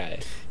Ranger guy.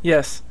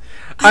 Yes,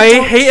 I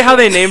hate how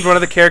they named one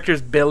of the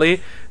characters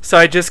Billy. So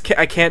I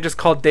can't just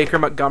call Dacre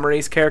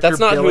Montgomery's character. That's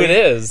not Billy who it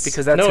is.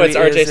 Because that's it's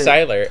R.J.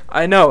 Cyler.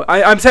 I know.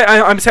 I'm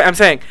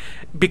saying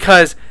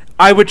because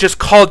I would just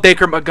call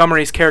Dacre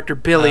Montgomery's character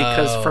Billy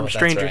because from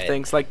Stranger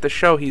Things, like the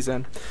show he's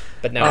in.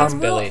 But now it's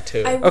Billy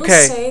too. I will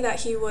say that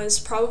he was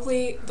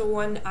probably the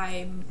one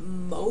I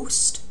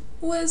most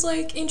was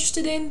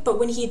interested in. But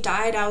when he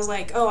died, I was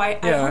like, oh, I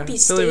hope he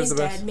stays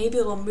dead. Maybe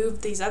it'll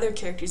move these other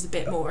characters a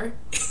bit more.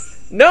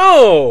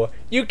 No!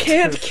 You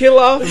can't kill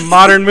off...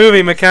 Modern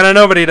movie, McKenna,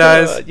 nobody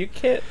dies. You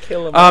can't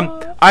kill him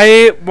off.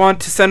 I want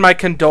to send my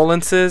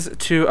condolences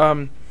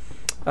to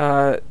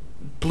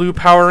Blue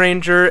Power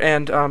Ranger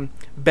and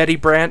Betty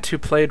Brant, who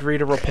played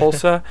Rita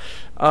Repulsa.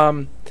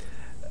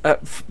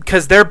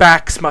 Because their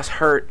backs must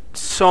hurt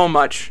so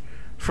much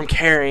from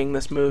carrying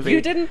this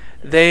movie.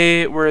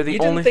 They were the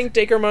only... You didn't think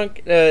Dacre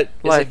is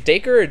it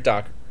Dacre or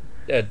Doc?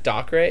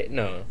 Doc, right?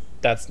 No.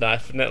 That's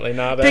definitely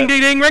not it. Ding,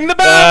 ding, ding, ring the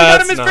bell!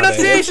 We got a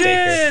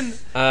mispronunciation!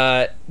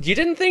 You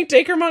didn't think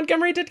Dacre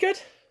Montgomery did good?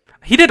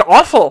 He did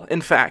awful,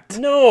 in fact.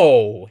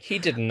 No, he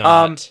did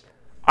not.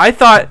 I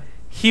thought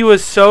he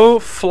was so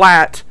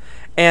flat,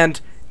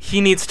 and he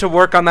needs to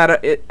work on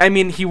that.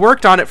 He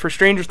worked on it for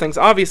Stranger Things,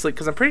 obviously,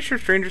 because I'm pretty sure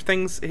his Stranger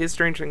Things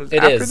was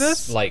after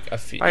this? Like a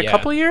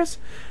couple years?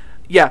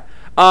 Yeah.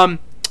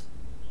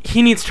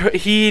 He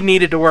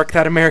needed to work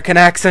that American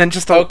accent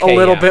just a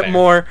little bit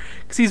more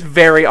because he's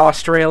very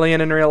Australian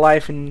in real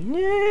life, and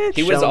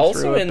he was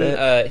also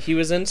in he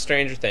was in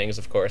Stranger Things,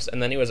 of course,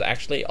 and then he was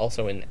actually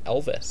also in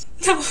Elvis.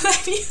 No,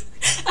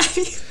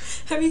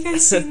 have you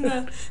guys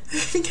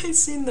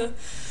seen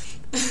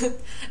the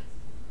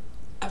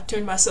I've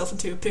turned myself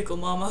into a pickle,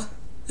 mama.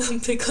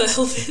 I'm Pickle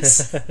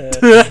Elvis.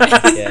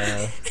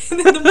 Yeah. And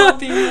then the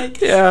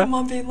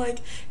mom being like,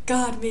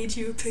 God made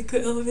you a Pickle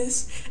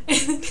Elvis. And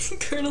then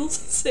Colonel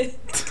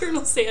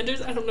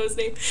Sanders, I don't know his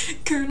name,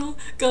 Colonel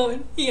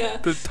going,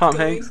 Tom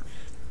Hanks.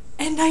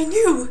 And I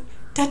knew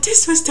that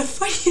this was the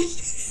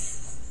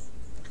funniest.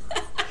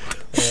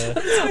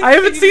 I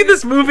haven't seen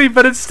this movie,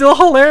 but it's still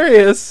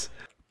hilarious.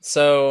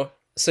 So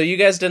you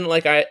guys didn't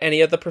like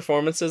any of the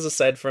performances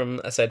aside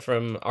from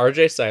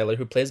R.J. Cyler,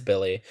 who plays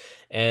Billy,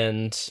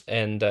 and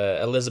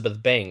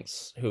Elizabeth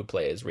Banks, who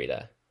plays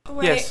Rita.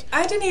 Wait, yes.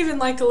 I didn't even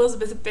like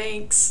Elizabeth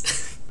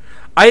Banks.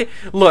 I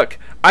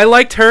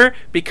liked her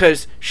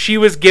because she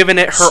was giving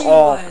it her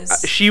all.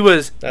 That's fair.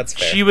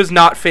 She was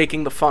not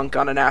faking the funk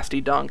on a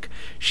nasty dunk.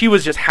 She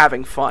was just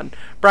having fun.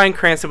 Bryan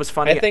Cranston was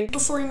funny. I think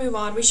Before we move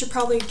on, we should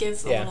probably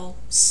give a little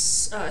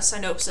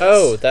synopsis.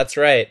 Oh, that's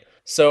right.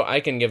 So I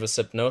can give a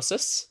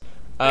synopsis.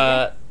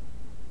 Yeah,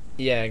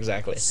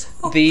 exactly.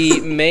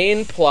 The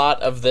main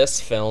plot of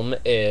this film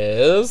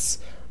is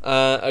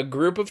a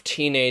group of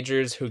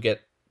teenagers who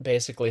get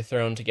basically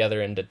thrown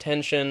together in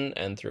detention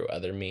and through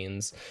other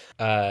means.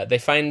 They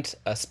find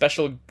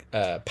special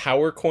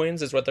power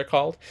coins, is what they're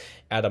called,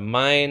 at a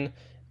mine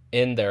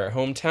in their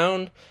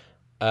hometown.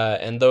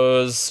 And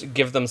those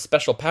give them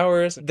special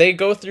powers. They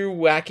go through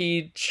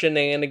wacky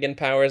shenanigan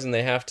powers, and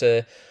they have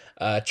to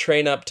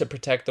train up to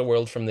protect the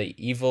world from the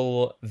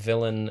evil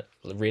villain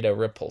Rita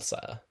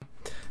Repulsa.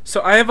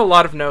 So I have a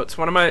lot of notes.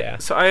 So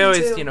I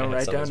always, too.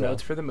 write down well.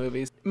 notes for the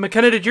movies.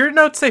 McKenna, did your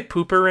notes say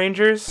Pooper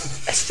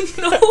Rangers?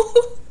 No.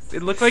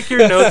 It looked like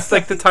your notes,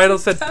 like the title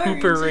said Power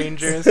Pooper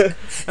Rangers.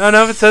 Rangers. I don't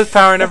know if it says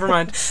Power, never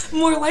mind.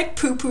 More like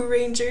Poo Poo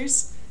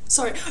Rangers.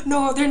 Sorry.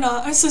 No, they're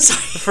not. I'm so sorry.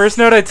 The first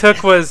note I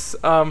took was,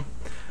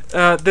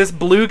 this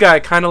blue guy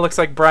kind of looks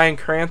like Bryan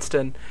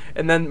Cranston.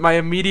 And then my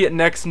immediate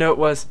next note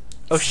was,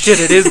 oh shit,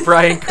 it is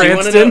Bryan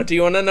Cranston. Do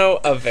you want to know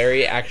a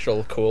very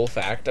actual cool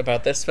fact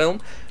about this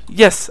film?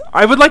 Yes,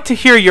 I would like to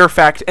hear your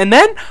fact, and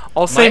then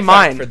I'll say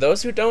My fact, mine. for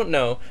those who don't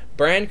know,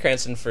 Bryan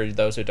Cranston, for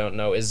those who don't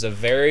know, is a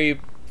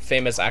very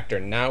famous actor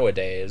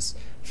nowadays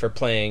for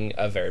playing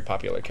a very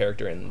popular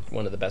character in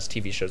one of the best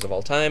TV shows of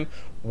all time,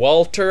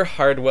 Walter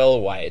Hardwell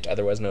White,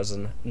 otherwise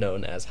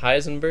known as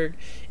Heisenberg,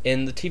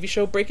 in the TV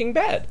show Breaking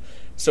Bad.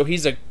 So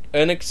he's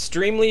an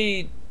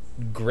extremely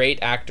great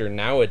actor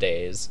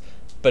nowadays,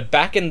 but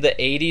back in the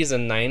 80s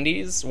and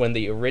 90s, when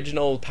the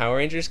original Power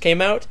Rangers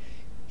came out,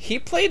 he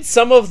played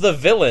some of the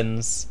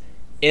villains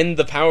in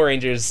the Power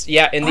Rangers.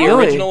 Yeah, in the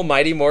original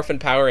Mighty Morphin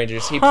Power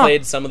Rangers, he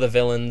played some of the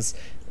villains'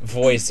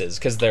 voices,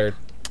 because they're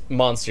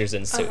monsters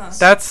in suits.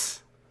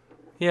 That's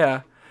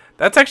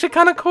actually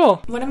kind of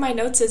cool. One of my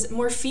notes is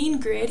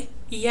Morphine Grid.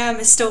 Yeah,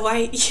 Mr.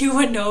 White, you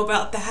would know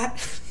about that.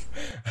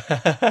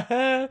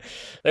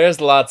 There's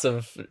lots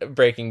of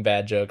Breaking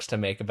Bad jokes to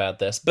make about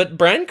this, but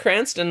Bryan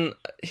Cranston,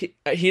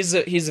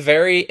 he's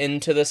very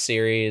into the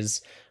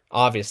series,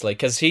 obviously,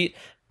 because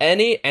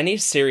any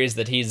series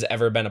that he's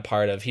ever been a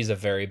part of, he's a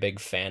very big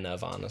fan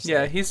of, honestly.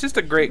 Yeah, he's just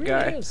a great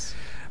guy. Is.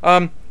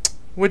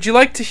 Would you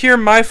like to hear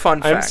my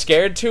fun fact? I'm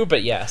scared to,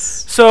 but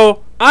yes.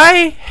 So,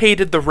 I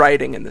hated the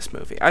writing in this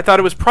movie. I thought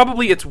it was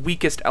probably its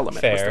weakest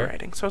element was the Fair.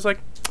 writing. So I was like,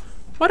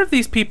 what have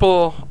these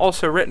people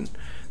also written?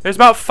 There's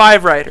about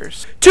 5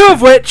 writers, 2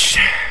 of which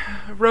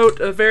wrote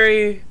a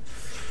very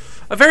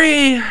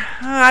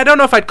I don't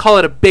know if I'd call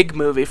it a big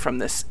movie from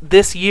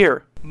this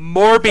year.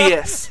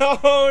 Morbius.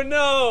 Oh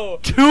no!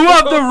 2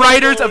 of the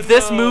writers of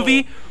this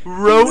movie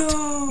wrote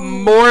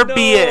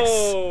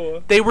Morbius.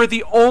 No. They were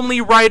the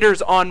only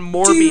writers on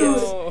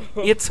Morbius.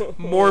 Dude. It's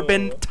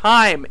Morbin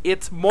time.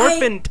 It's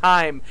Morphin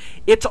time.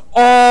 It's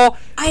all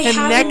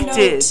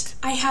connected.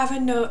 I have a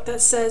note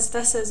that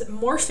says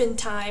Morphin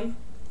time.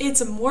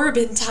 It's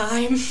Morbin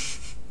time.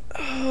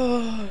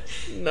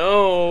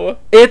 No.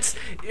 It's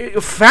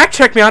fact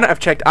check me on it. I've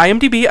checked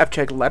IMDb. I've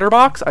checked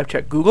Letterboxd. I've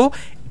checked Google.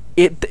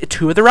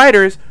 2 of the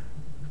writers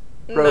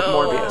wrote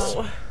Morbius.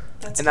 Wow.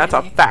 And that's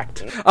a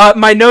fact.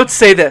 My notes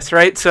say this,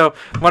 right? So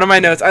one of my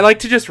notes, I like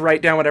to just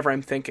write down whatever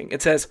I'm thinking.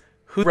 It says,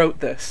 who wrote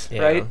this,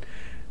 right?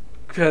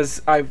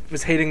 Because I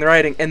was hating the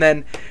writing. And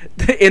then,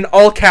 in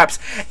all caps,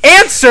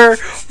 answer both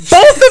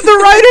of the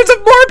writers of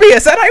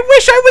Morbius, and I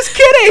wish I was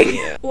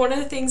kidding! One of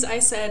the things I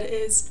said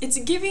is, it's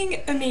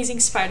giving Amazing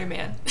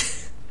Spider-Man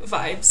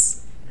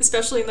vibes,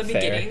 especially in the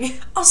beginning.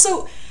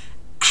 Also,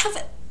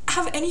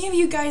 have any of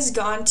you guys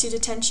gone to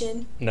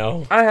detention?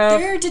 No. I have.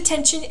 Their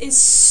detention is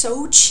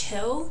so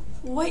chill.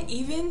 What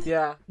even?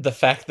 Yeah. The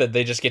fact that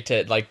they just get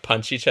to, like,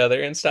 punch each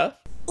other and stuff?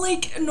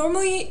 Like,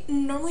 normally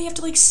you have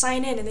to, like,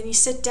 sign in, and then you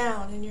sit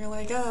down, and you're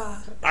like,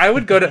 ah. I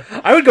would go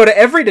to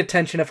every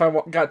detention if I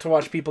got to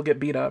watch people get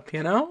beat up,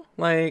 you know?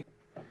 Like,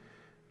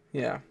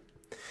 yeah.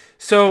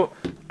 So,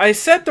 I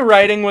said the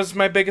writing was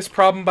my biggest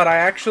problem, but I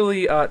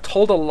actually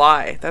told a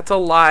lie. That's a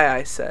lie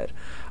I said.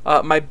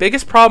 My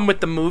biggest problem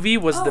with the movie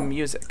was the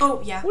music.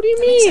 Oh, yeah. What do you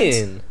that makes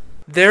sense. mean?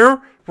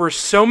 There were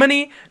so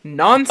many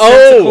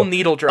nonsensical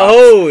needle drops.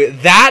 Oh,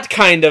 that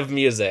kind of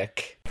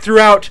music.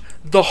 Throughout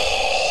the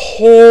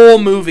whole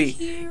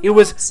movie. It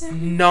was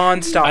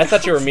nonstop. I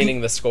thought you were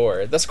meaning the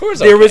score. The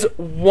score's okay. There was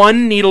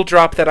one needle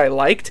drop that I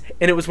liked,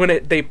 and it was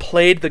when they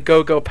played the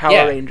Go-Go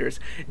Power Rangers.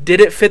 Did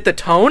it fit the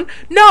tone?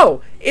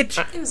 No. It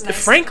was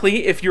nice.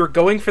 Frankly, if you were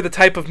going for the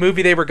type of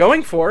movie they were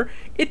going for,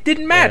 it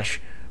didn't match.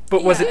 Yeah.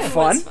 But was it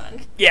fun?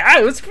 Yeah,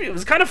 it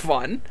was kind of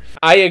fun.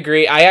 I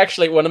agree. I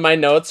actually, one of my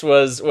notes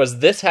was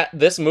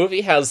this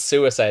movie has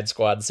Suicide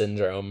Squad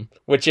syndrome,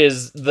 which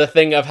is the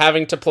thing of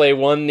having to play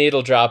one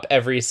needle drop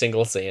every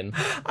single scene.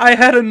 I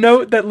had a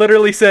note that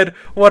literally said,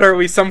 "What are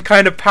we, some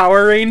kind of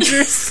Power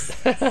Rangers?"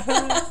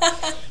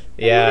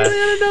 Yeah,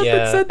 that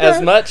yeah. said As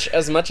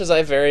that. much as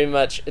I very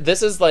much,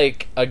 this is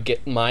like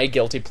my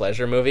guilty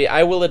pleasure movie.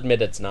 I will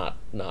admit it's not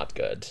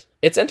good.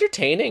 It's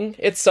entertaining.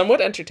 It's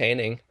somewhat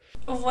entertaining.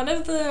 One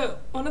of the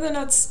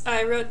notes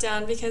I wrote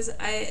down because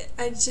I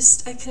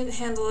couldn't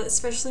handle it,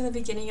 especially in the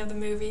beginning of the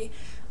movie,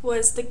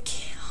 was the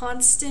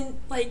constant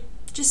like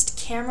just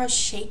camera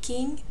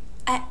shaking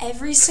at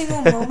every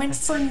single moment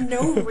for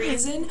no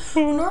reason.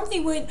 Normally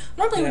when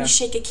you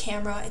shake a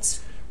camera,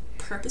 it's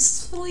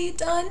purposefully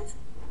done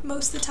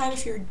most of the time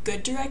if you're a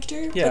good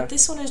director. Yeah. But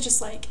this one is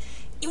just like,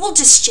 we'll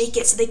just shake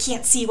it so they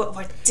can't see what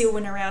we're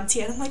doing around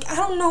here. And I'm like, I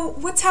don't know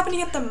what's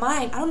happening at the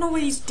mine. I don't know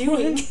what he's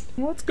doing.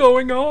 What's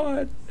going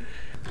on?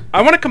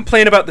 I want to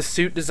complain about the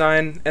suit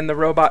design and the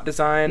robot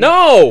design.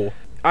 No!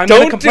 I'm Don't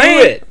gonna complain.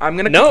 do it! I'm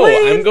gonna No,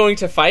 complain. I'm going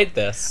to fight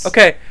this.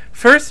 Okay,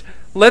 first,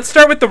 let's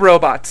start with the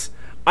robots.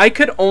 I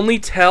could only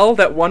tell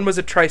that one was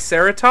a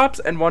Triceratops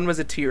and one was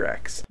a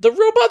T-Rex. The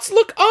robots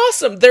look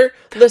awesome.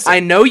 Listen.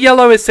 I know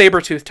yellow is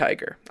saber-toothed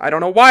tiger. I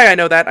don't know why I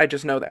know that, I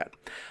just know that.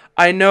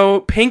 I know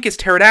pink is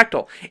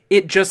pterodactyl.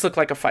 It just looked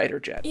like a fighter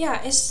jet. Yeah,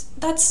 that's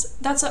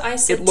what I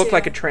said. It looked too.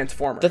 like a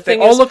transformer. They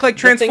all look like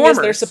Transformers. The thing is,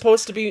 they're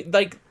supposed to be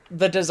like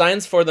the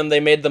designs for them. They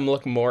made them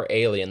look more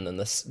alien than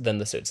the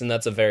suits, and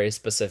that's a very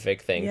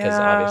specific thing because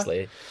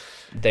obviously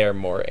they're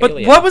more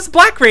alien. But what was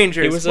Black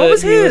Ranger's? He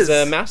was his?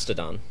 a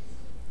mastodon.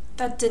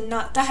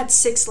 That had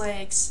 6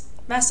 legs.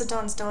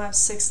 Mastodons don't have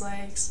 6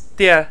 legs.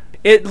 Yeah,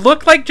 it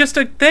looked like just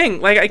a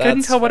thing. Like I couldn't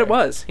That's tell what it fair.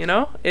 was. You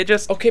know, it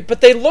just. Okay, but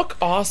they look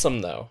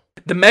awesome though.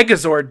 The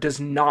Megazord does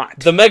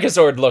not. The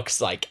Megazord looks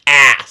like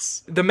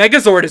ass. The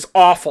Megazord is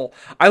awful.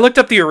 I looked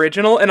up the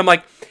original and I'm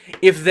like,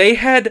 if they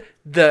had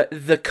the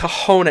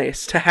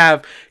cojones to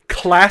have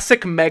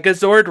classic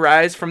Megazord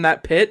rise from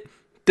that pit,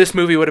 this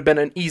movie would have been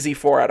an easy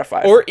 4 out of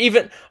 5.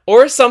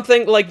 Or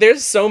something like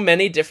there's so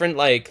many different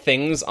like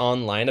things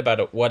online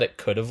about what it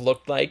could have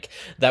looked like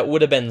that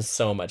would have been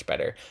so much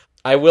better.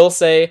 I will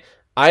say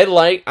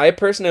I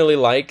personally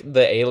like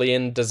the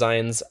alien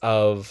designs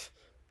of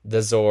the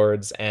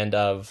Zords and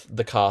of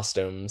the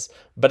costumes,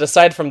 but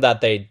aside from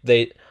that,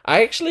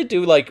 I actually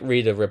do like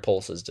Rita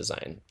Repulsa's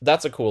design.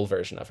 That's a cool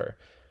version of her.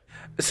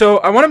 So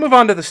I want to move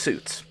on to the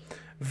suits.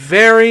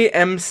 Very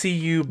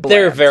MCU bland.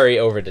 They're very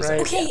over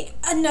designed. Right. Okay,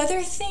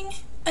 another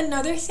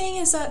thing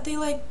is that they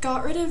like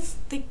got rid of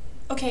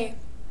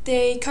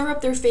they cover up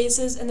their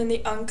faces and then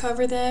they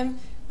uncover them.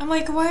 I'm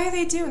like, why are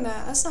they doing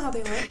that? That's not how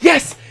they look.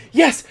 Yes.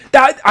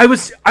 That I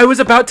was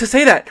about to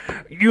say that.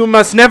 You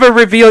must never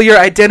reveal your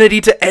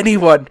identity to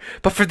anyone,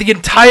 but for the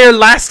entire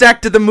last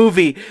act of the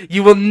movie,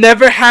 you will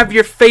never have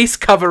your face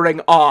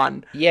covering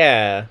on.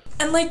 Yeah.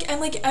 And like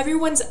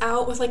everyone's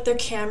out with like their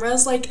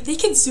cameras, like they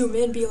can zoom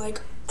in and be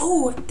like,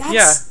 oh,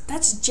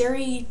 that's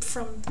Jerry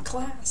from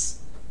Class.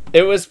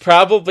 It was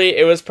probably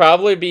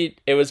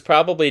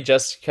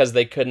just because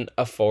they couldn't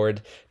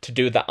afford to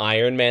do the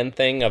Iron Man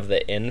thing of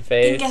the in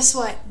face. And guess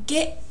what?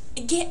 Get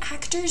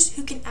actors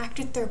who can act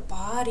with their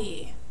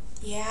body.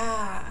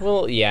 Yeah.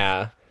 Well,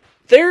 yeah.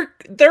 They're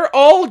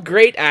all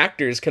great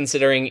actors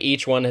considering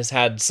each one has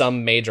had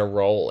some major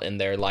role in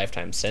their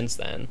lifetime since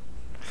then.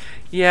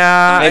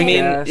 Yeah, I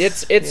mean,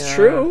 guess. it's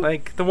true.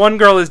 Like the one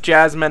girl is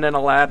Jasmine in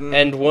Aladdin,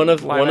 And one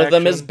of live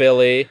them is action.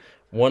 Billy.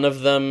 One of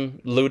them,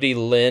 Ludi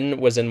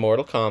Lin, was in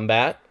Mortal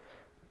Kombat.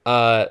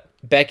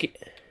 Becky.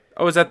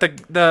 Oh, is that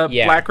the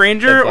Yeah, Black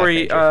Ranger the Black or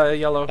Ranger.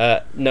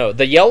 Yellow? No,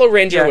 the Yellow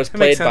Ranger Yeah, was that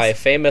makes played by a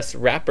sense. famous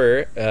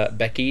rapper,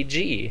 Becky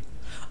G.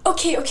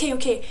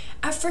 Okay.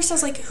 At first I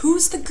was like,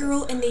 who's the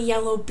girl in the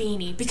yellow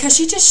beanie? Because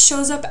she just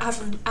shows up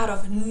out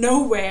of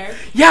nowhere.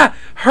 Yeah,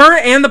 her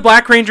and the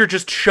Black Ranger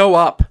just show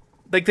up.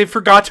 Like they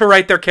forgot to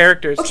write their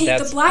characters. Okay, the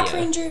That's- Black yeah.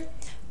 Ranger.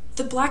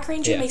 The Black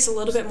Ranger Yeah. makes a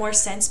little bit more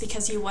sense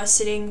because he was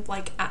sitting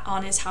like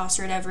on his house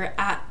or whatever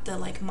at the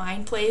like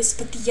mine place.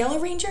 But the Yellow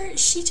Ranger,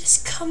 she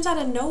just comes out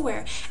of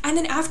nowhere. And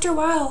then after a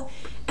while,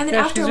 she's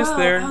just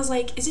there. I was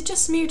like, is it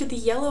just me or did the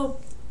Yellow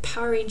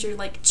Power Ranger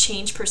like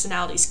change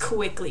personalities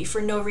quickly for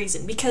no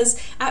reason? Because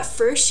at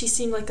first she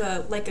seemed like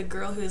a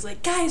girl who was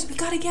like, guys, we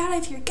gotta get out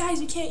of here, guys,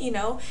 we can't,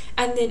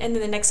 And then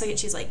the next second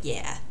she's like,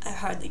 yeah, I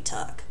hardly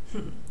talk.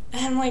 And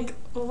I'm like,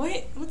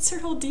 what's her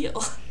whole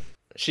deal?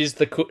 She's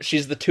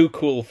the too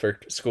cool for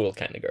school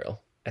kind of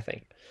girl, I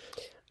think.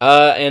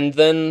 And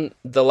then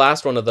the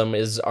last one of them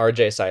is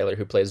R.J. Cyler,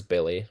 who plays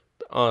Billy.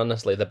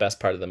 Honestly, the best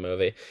part of the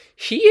movie.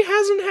 He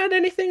hasn't had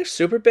anything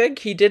super big.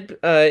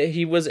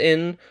 He was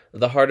in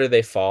The Harder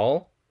They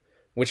Fall,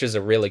 which is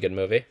a really good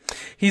movie.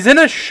 He's in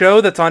a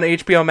show that's on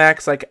HBO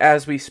Max, like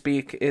as we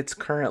speak. It's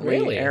currently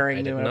Really? airing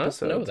I did new not know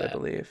episodes, I that.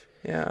 believe.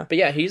 Yeah. But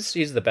yeah, he's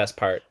the best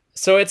part.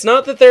 So it's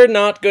not that they're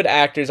not good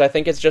actors. I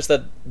think it's just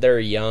that they're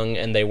young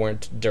and they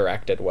weren't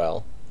directed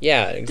well.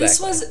 Yeah,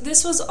 exactly.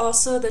 This was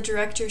also the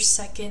director's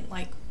second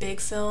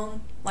big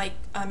film,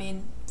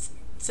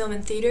 film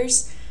in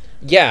theaters.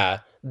 Yeah,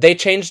 they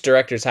changed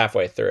directors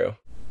halfway through.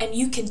 And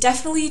you can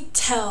definitely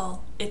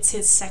tell it's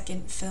his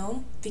second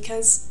film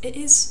because it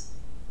is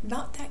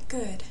not that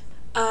good.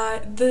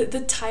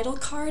 The title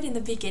card in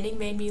the beginning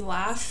made me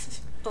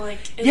laugh. It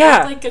looked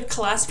like a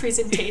class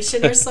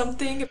presentation or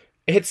something.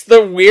 It's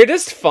the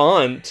weirdest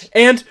font.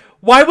 And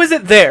why was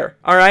it there,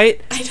 all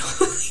right? I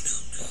don't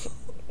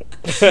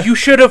know. You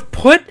should have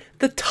put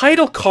the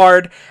title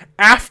card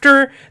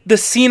after the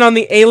scene on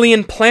the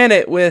alien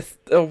planet with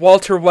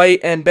Walter White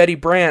and Betty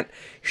Brant.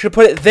 You should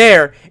have put it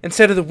there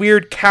instead of the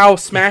weird cow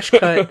smash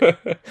cut.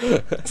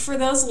 For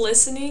those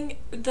listening,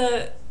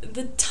 the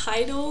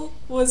title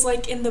was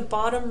like in the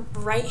bottom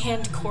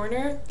right-hand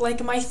corner.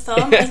 Like my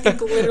thumb, I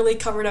think, literally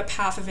covered up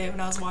half of it when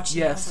I was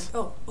watching it. I was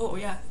like, oh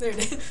yeah, there it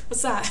is.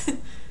 What's that?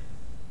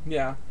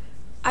 Yeah.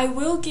 I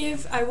will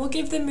give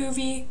the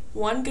movie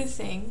one good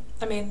thing.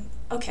 I mean,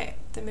 okay,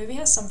 the movie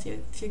has some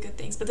few good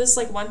things, but this is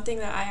like one thing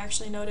that I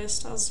actually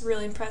noticed I was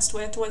really impressed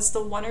with was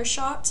the one-er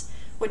shot,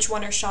 which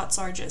one-er shots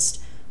are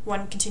just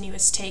one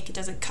continuous take, it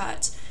doesn't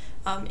cut.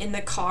 In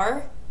the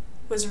car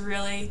was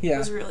really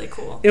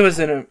cool. It was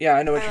I know what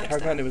you're talking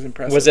about. It was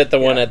impressive. Was it the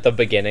one at the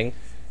beginning?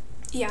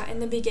 Yeah, in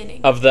the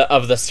beginning. Of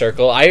the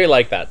circle? I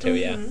like that too,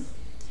 yeah.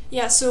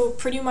 Yeah, so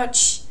pretty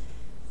much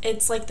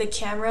it's like the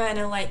camera and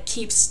it like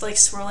keeps like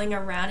swirling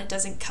around, it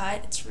doesn't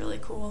cut. It's really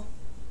cool.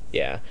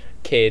 Yeah.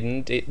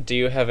 Caden, do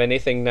you have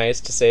anything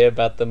nice to say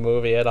about the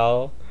movie at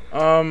all?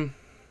 One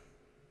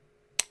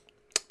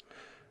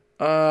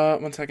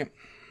second.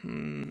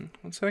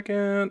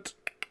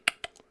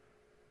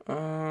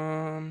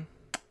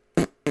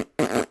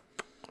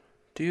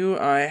 Do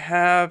I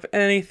have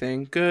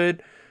anything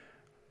good?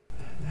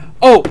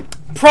 Oh,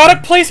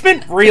 product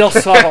placement? Real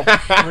subtle.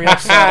 Real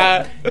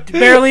subtle.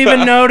 Barely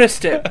even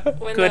noticed it.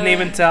 Couldn't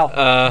even tell.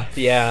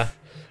 Yeah.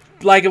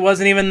 Like it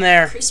wasn't even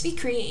there. Krispy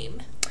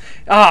Kreme.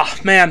 Ah,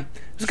 man.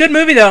 It was a good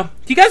movie, though. Do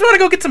you guys want to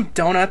go get some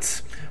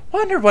donuts?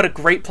 Wonder what a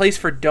great place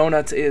for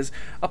donuts is.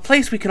 A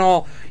place we can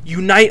all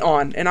unite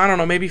on, and I don't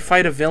know, maybe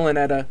fight a villain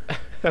at a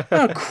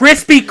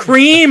Krispy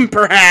Kreme,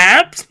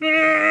 perhaps.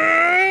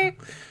 And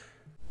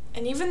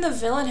even the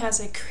villain has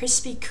a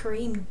Krispy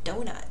Kreme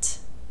donut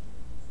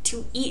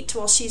to eat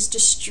while she's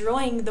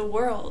destroying the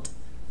world.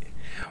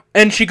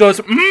 And she goes,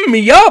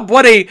 yup,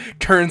 what a,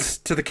 turns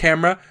to the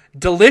camera,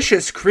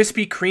 delicious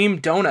Krispy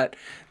Kreme donut.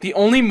 The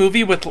only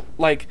movie with,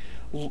 like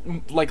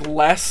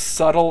less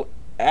subtle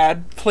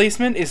ad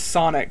placement is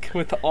Sonic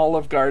with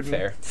Olive Garden.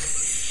 Fair.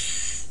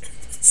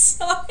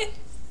 Sonic.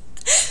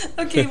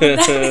 Okay, but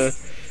that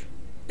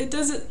it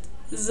doesn't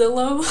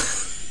Zillow.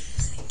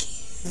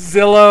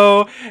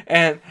 Zillow,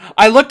 and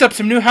I looked up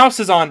some new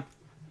houses on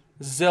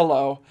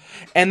Zillow,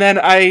 and then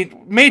I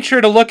made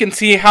sure to look and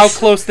see how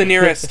close the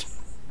nearest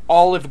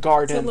Olive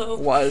Garden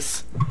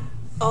was.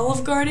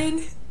 Olive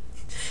Garden?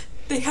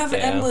 They have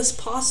endless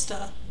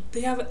pasta.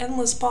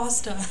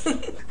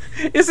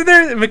 Isn't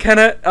there,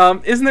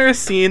 McKenna, isn't there a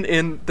scene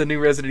in the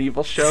new Resident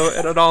Evil show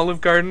at an Olive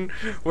Garden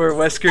where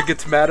Wesker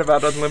gets mad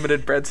about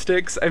unlimited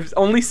breadsticks? I've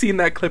only seen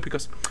that clip. He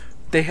goes,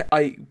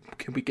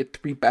 can we get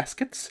 3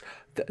 baskets?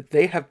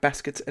 They have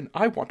baskets and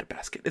I want a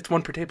basket. It's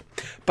 1 per table.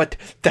 But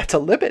that's a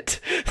limit.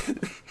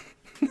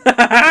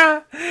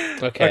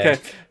 Okay.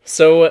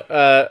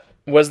 So,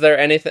 was there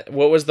anything,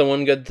 what was the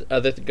one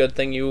other good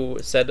thing you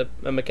said,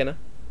 McKenna?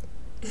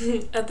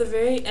 At the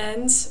very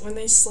end, when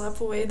they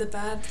slap away the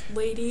bad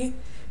lady,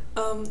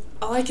 all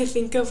I could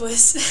think of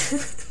was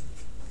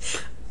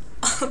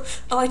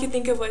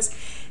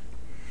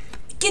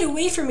get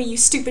away from me, you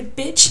stupid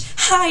bitch.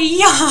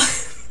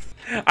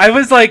 Hi-ya! I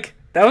was like,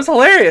 that was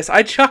hilarious.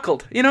 I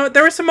chuckled. You know,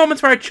 there were some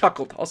moments where I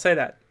chuckled. I'll say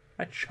that.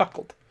 I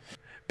chuckled.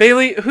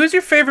 Bailey, who's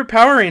your favorite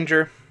Power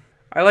Ranger?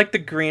 I like the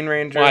Green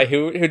Ranger. Why?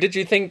 Who did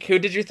you think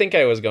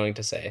I was going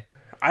to say?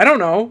 I don't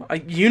know.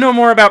 You know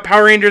more about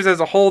Power Rangers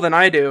as a whole than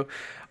I do.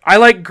 I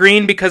like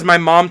Green because my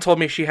mom told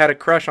me she had a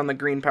crush on the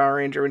Green Power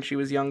Ranger when she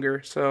was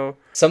younger, so...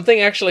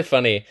 Something actually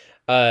funny,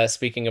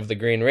 speaking of the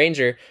Green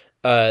Ranger,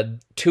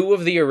 2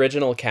 of the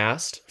original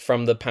cast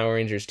from the Power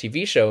Rangers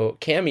TV show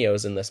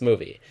cameos in this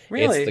movie.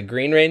 Really? It's the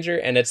Green Ranger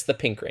and it's the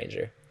Pink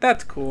Ranger.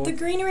 That's cool. The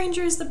Green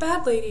Ranger is the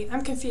bad lady.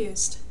 I'm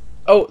confused.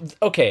 Oh,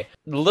 okay.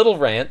 Little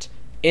rant.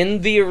 In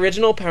the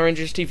original Power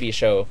Rangers TV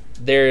show,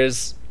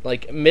 there's...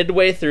 like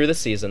midway through the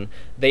season,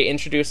 they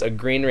introduce a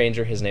Green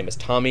Ranger. His name is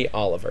Tommy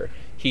Oliver.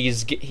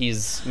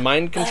 He's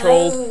mind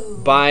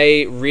controlled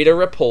by Rita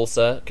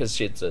Repulsa because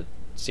she's a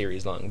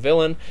series-long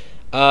villain.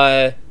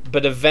 But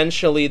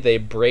eventually they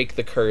break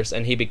the curse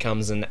and he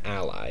becomes an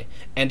ally.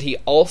 And he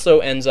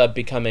also ends up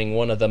becoming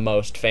one of the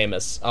most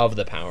famous of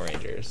the Power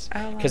Rangers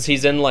because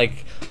he's in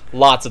like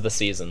lots of the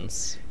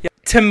seasons. Yeah.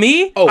 To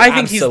me, I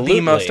think absolutely. He's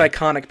the most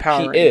iconic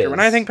Power Ranger. When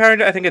I think Power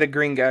Ranger, I think of the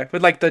green guy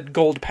with like the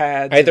gold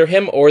pads. Either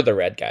him or the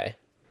red guy.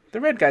 The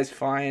red guy's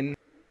fine.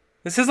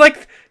 This is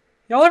like,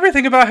 y'all ever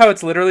think about how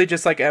it's literally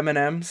just like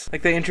M&Ms?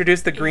 Like they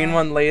introduced the green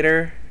one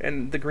later,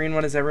 and the green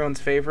one is everyone's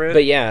favorite.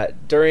 But yeah,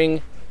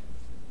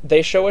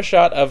 they show a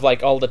shot of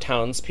like all the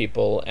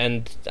townspeople,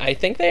 and I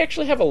think they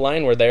actually have a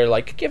line where they're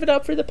like, "Give it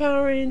up for the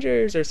Power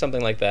Rangers" or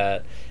something like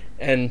that.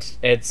 And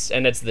it's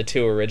the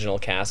 2 original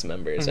cast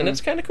members, and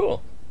it's kind of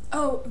cool.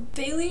 Oh,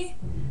 Bailey?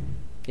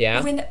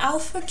 Yeah? When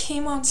Alpha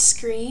came on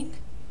screen,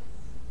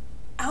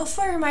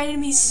 Alpha reminded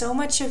me so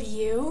much of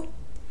you.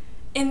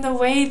 in the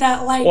way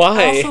that like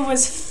Why? Alpha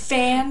was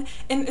in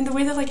the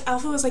way that like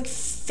Alpha was like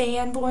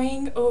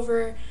fanboying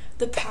over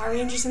the Power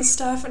Rangers and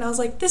stuff, and I was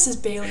like, this is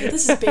Bailey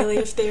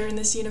if they were in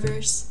this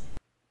universe.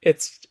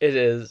 It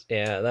is.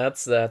 Yeah,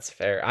 that's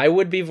fair. I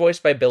would be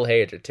voiced by Bill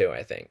Hader too,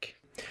 I think.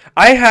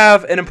 I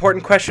have an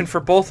important question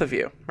for both of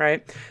you,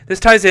 right? This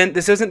ties in.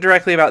 This isn't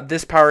directly about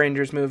this Power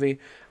Rangers movie,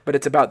 but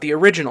it's about the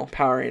original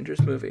Power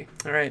Rangers movie.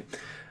 All right.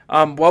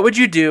 What would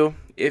you do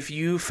if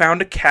you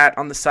found a cat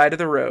on the side of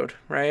the road,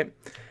 right?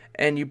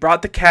 And you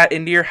brought the cat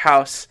into your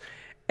house,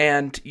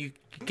 and you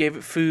gave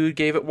it food,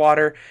 gave it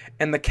water,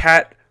 and the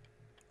cat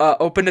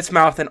opened its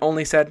mouth and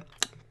only said,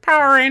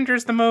 "Power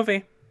Rangers, the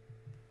movie."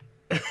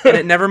 And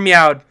it never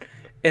meowed.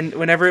 And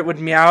whenever it would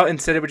meow,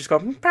 instead it would just go,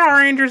 "Power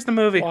Rangers, the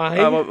movie."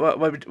 Why?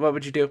 What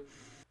would you do?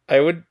 I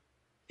would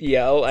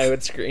yell. I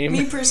would scream.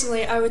 Me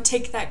personally, I would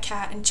take that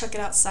cat and chuck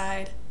it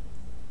outside.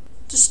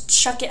 Just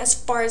chuck it as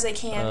far as I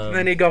can. And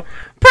then he'd go,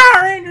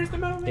 "Power Rangers, the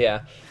movie."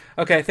 Yeah.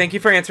 Okay, thank you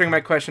for answering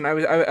my question. I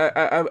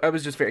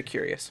was just very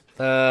curious.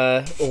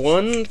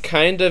 One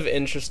kind of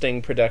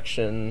interesting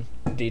production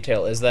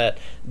detail is that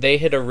they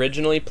had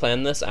originally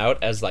planned this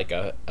out as like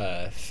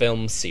a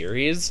film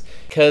series,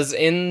 because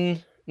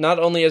not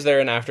only is there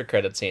an after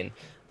credit scene,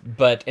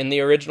 but in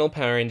the original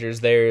Power Rangers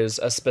there's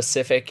a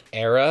specific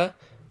era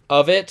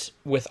of it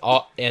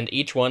and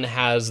each one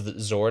has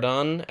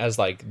Zordon as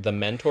like the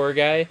mentor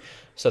guy.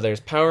 So there's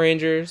Power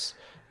Rangers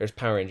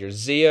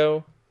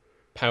Zeo,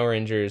 Power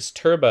Rangers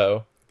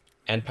Turbo,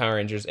 and Power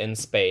Rangers in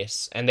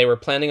Space. And they were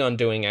planning on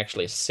doing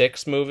actually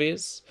 6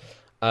 movies,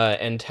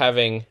 and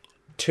having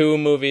 2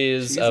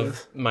 movies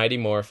of Mighty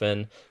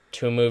Morphin,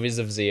 2 movies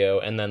of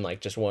Zeo, and then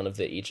like just one of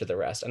each of the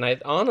rest. And I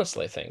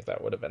honestly think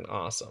that would have been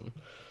awesome.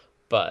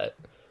 But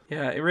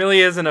yeah, it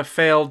really isn't a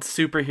failed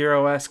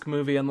superhero-esque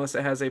movie unless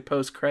it has a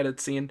post-credit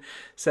scene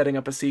setting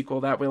up a sequel.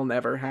 That will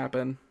never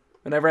happen.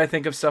 Whenever I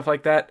think of stuff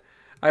like that,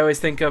 I always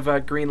think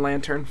of Green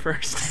Lantern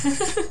first.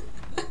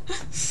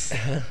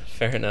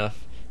 Fair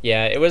enough.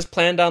 Yeah, it was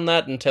planned on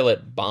that until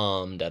it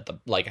bombed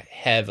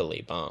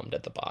heavily bombed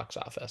at the box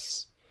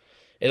office.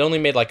 It only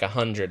made like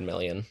 $100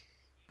 million.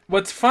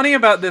 What's funny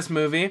about this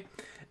movie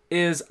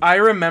is I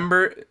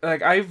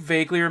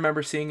vaguely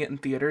remember seeing it in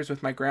theaters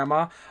with my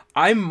grandma.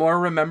 I more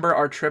remember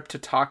our trip to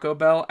Taco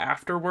Bell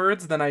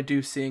afterwards than I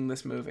do seeing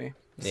this movie.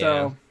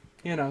 So,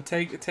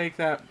 take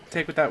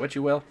with that what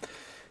you will.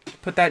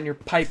 Put that in your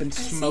pipe and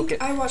smoke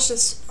it. I watched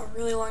this a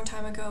really long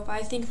time ago, but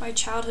I think my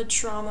childhood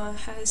trauma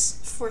has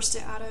forced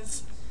it out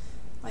of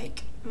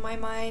like my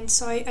mind,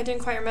 so I didn't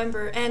quite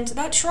remember. And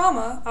that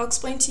trauma, I'll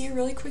explain to you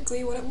really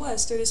quickly what it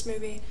was through this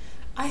movie.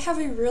 I have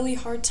a really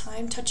hard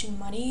time touching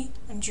money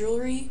and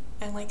jewelry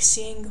and like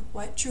seeing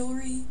wet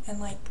jewelry and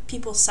like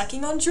people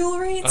sucking on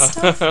jewelry and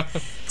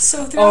stuff.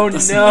 So throughout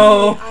this movie,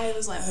 I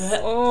was like, I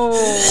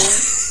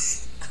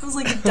was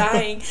like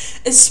dying,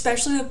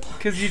 especially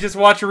because you just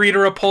watch Rita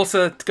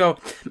Repulsa go,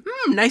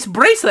 nice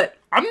bracelet.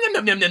 Yummy,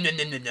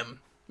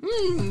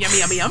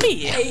 yummy,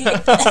 yummy.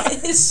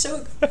 It's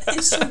so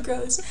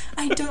gross.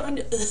 I don't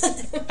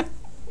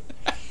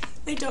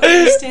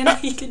understand how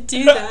you could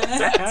do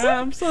that.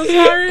 I'm so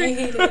sorry. I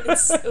hate it.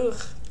 It's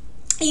ugh.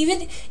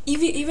 Even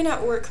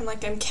at work when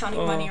like I'm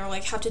counting money or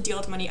like have to deal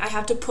with money, I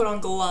have to put on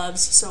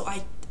gloves. So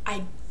I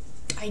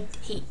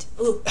hate.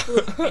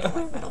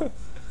 I don't.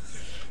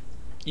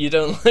 You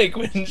don't like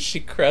when she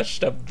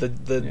crushed up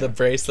the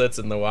bracelets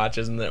and the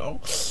watches and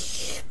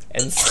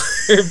and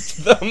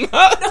served them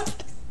up.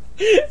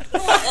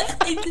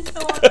 I did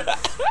not. I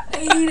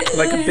hate it.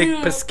 Like a big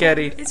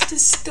Paschetti. It's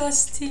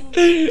disgusting.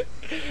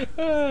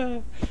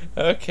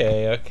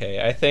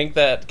 Okay. I think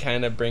that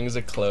kind of brings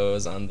a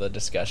close on the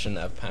discussion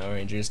of Power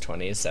Rangers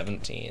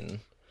 2017.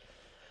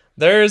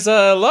 There's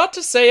a lot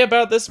to say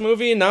about this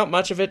movie. Not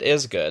much of it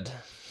is good.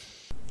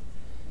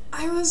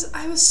 I was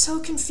so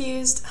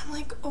confused. I'm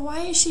like,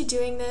 why is she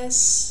doing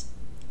this?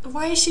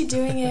 Why is she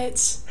doing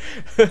it?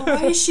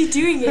 Why is she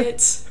doing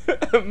it?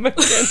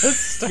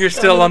 You're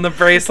still on the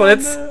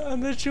bracelets?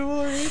 On the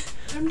jewelry.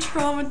 I'm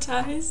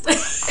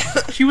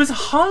traumatized. She was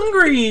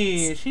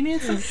hungry. She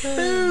needs some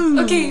food.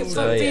 Okay,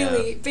 but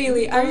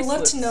Bailey, I would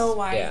love to know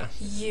why Yeah.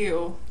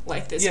 you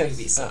like this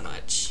movie so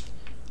much.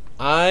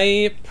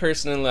 I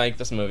personally like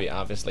this movie,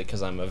 obviously,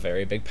 because I'm a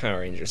very big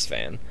Power Rangers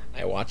fan.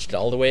 I watched it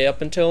all the way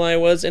up until I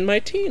was in my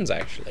teens,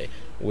 actually.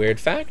 Weird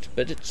fact,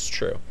 but it's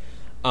true.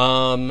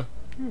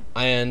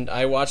 And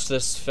I watched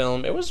this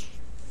film. It was,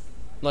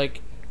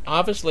 like,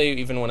 obviously,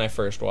 even when I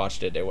first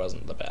watched it, it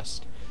wasn't the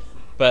best.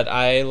 But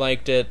I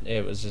liked it.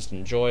 It was just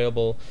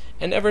enjoyable.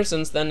 And ever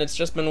since then, it's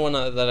just been one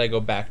that I go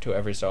back to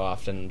every so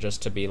often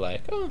just to be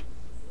like, oh,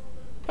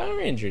 Power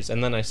Rangers.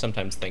 And then I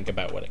sometimes think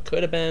about what it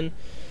could have been.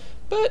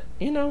 But,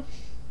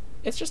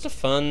 it's just a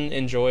fun,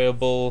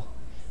 enjoyable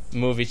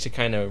movie to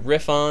kind of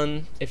riff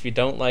on if you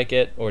don't like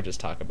it, or just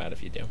talk about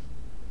if you do.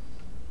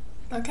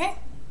 Okay.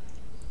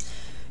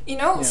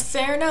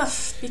 Fair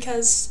enough,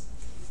 because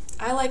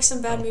I like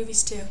some bad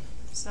movies too,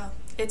 so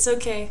it's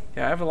okay.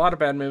 Yeah, I have a lot of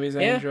bad movies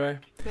I enjoy.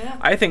 Yeah.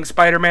 I think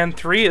Spider-Man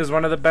 3 is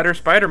one of the better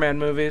Spider-Man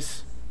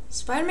movies.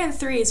 Spider-Man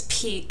 3 is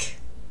peak.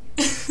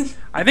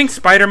 I think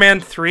Spider-Man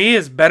 3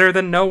 is better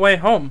than No Way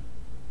Home.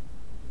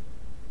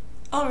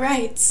 All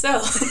right,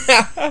 so.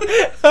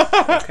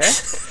 Okay.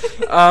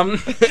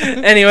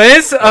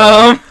 Anyways,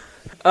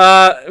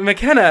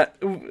 McKenna,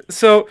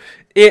 so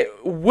it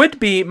would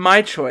be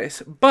my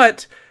choice,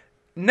 but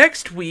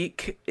next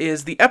week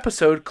is the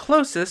episode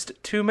closest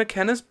to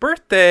McKenna's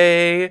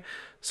birthday.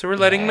 So we're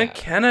letting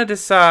McKenna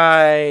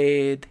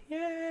decide.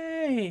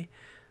 Yay!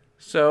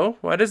 So,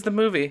 what is the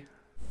movie?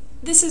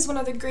 This is one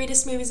of the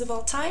greatest movies of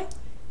all time.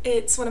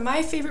 It's one of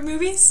my favorite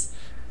movies.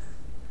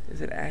 Is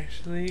it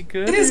actually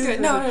good? It is good.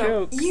 Or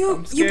No. joke?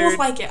 You both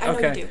like it. I know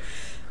you do.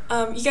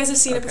 You guys have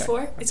seen it Okay.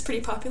 before. It's pretty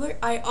popular.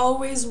 I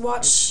always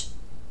watch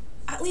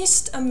at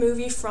least a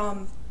movie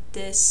from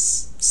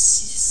this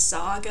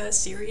saga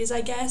series,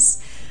 I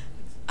guess,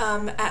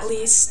 at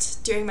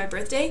least during my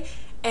birthday.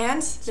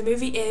 And the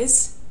movie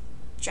is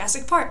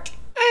Jurassic Park.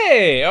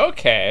 Hey,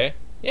 okay.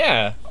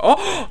 Yeah.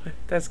 Oh,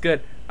 that's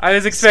good. I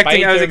was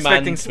expecting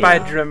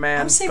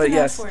Spider-Man, I'm saving but that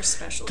yes. for a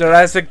special.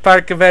 Jurassic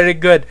Park, very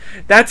good.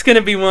 That's going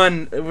to be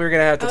one we're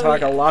going to have to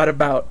talk a lot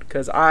about,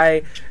 because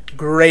I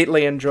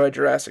greatly enjoy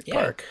Jurassic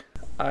Park.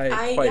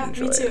 I quite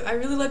enjoy me too. it. I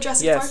really love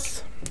Jurassic Yes.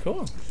 Park.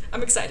 Cool.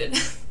 I'm excited.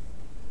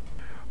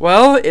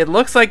 Well, it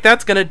looks like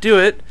that's going to do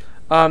it.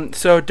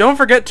 So don't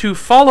forget to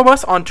follow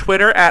us on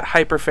Twitter at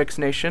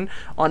Hyperfixnation,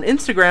 on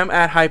Instagram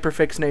at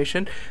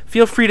Hyperfixnation.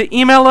 Feel free to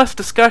email us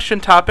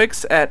discussion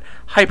topics at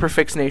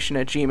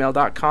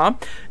hyperfixnation@gmail.com.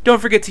 Don't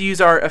forget to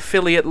use our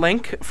affiliate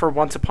link for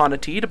Once Upon a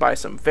Tea to buy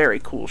some very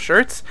cool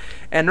shirts.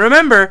 And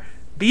remember,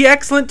 be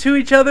excellent to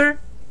each other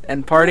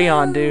and party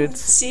on,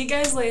 dudes. See you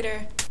guys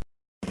later.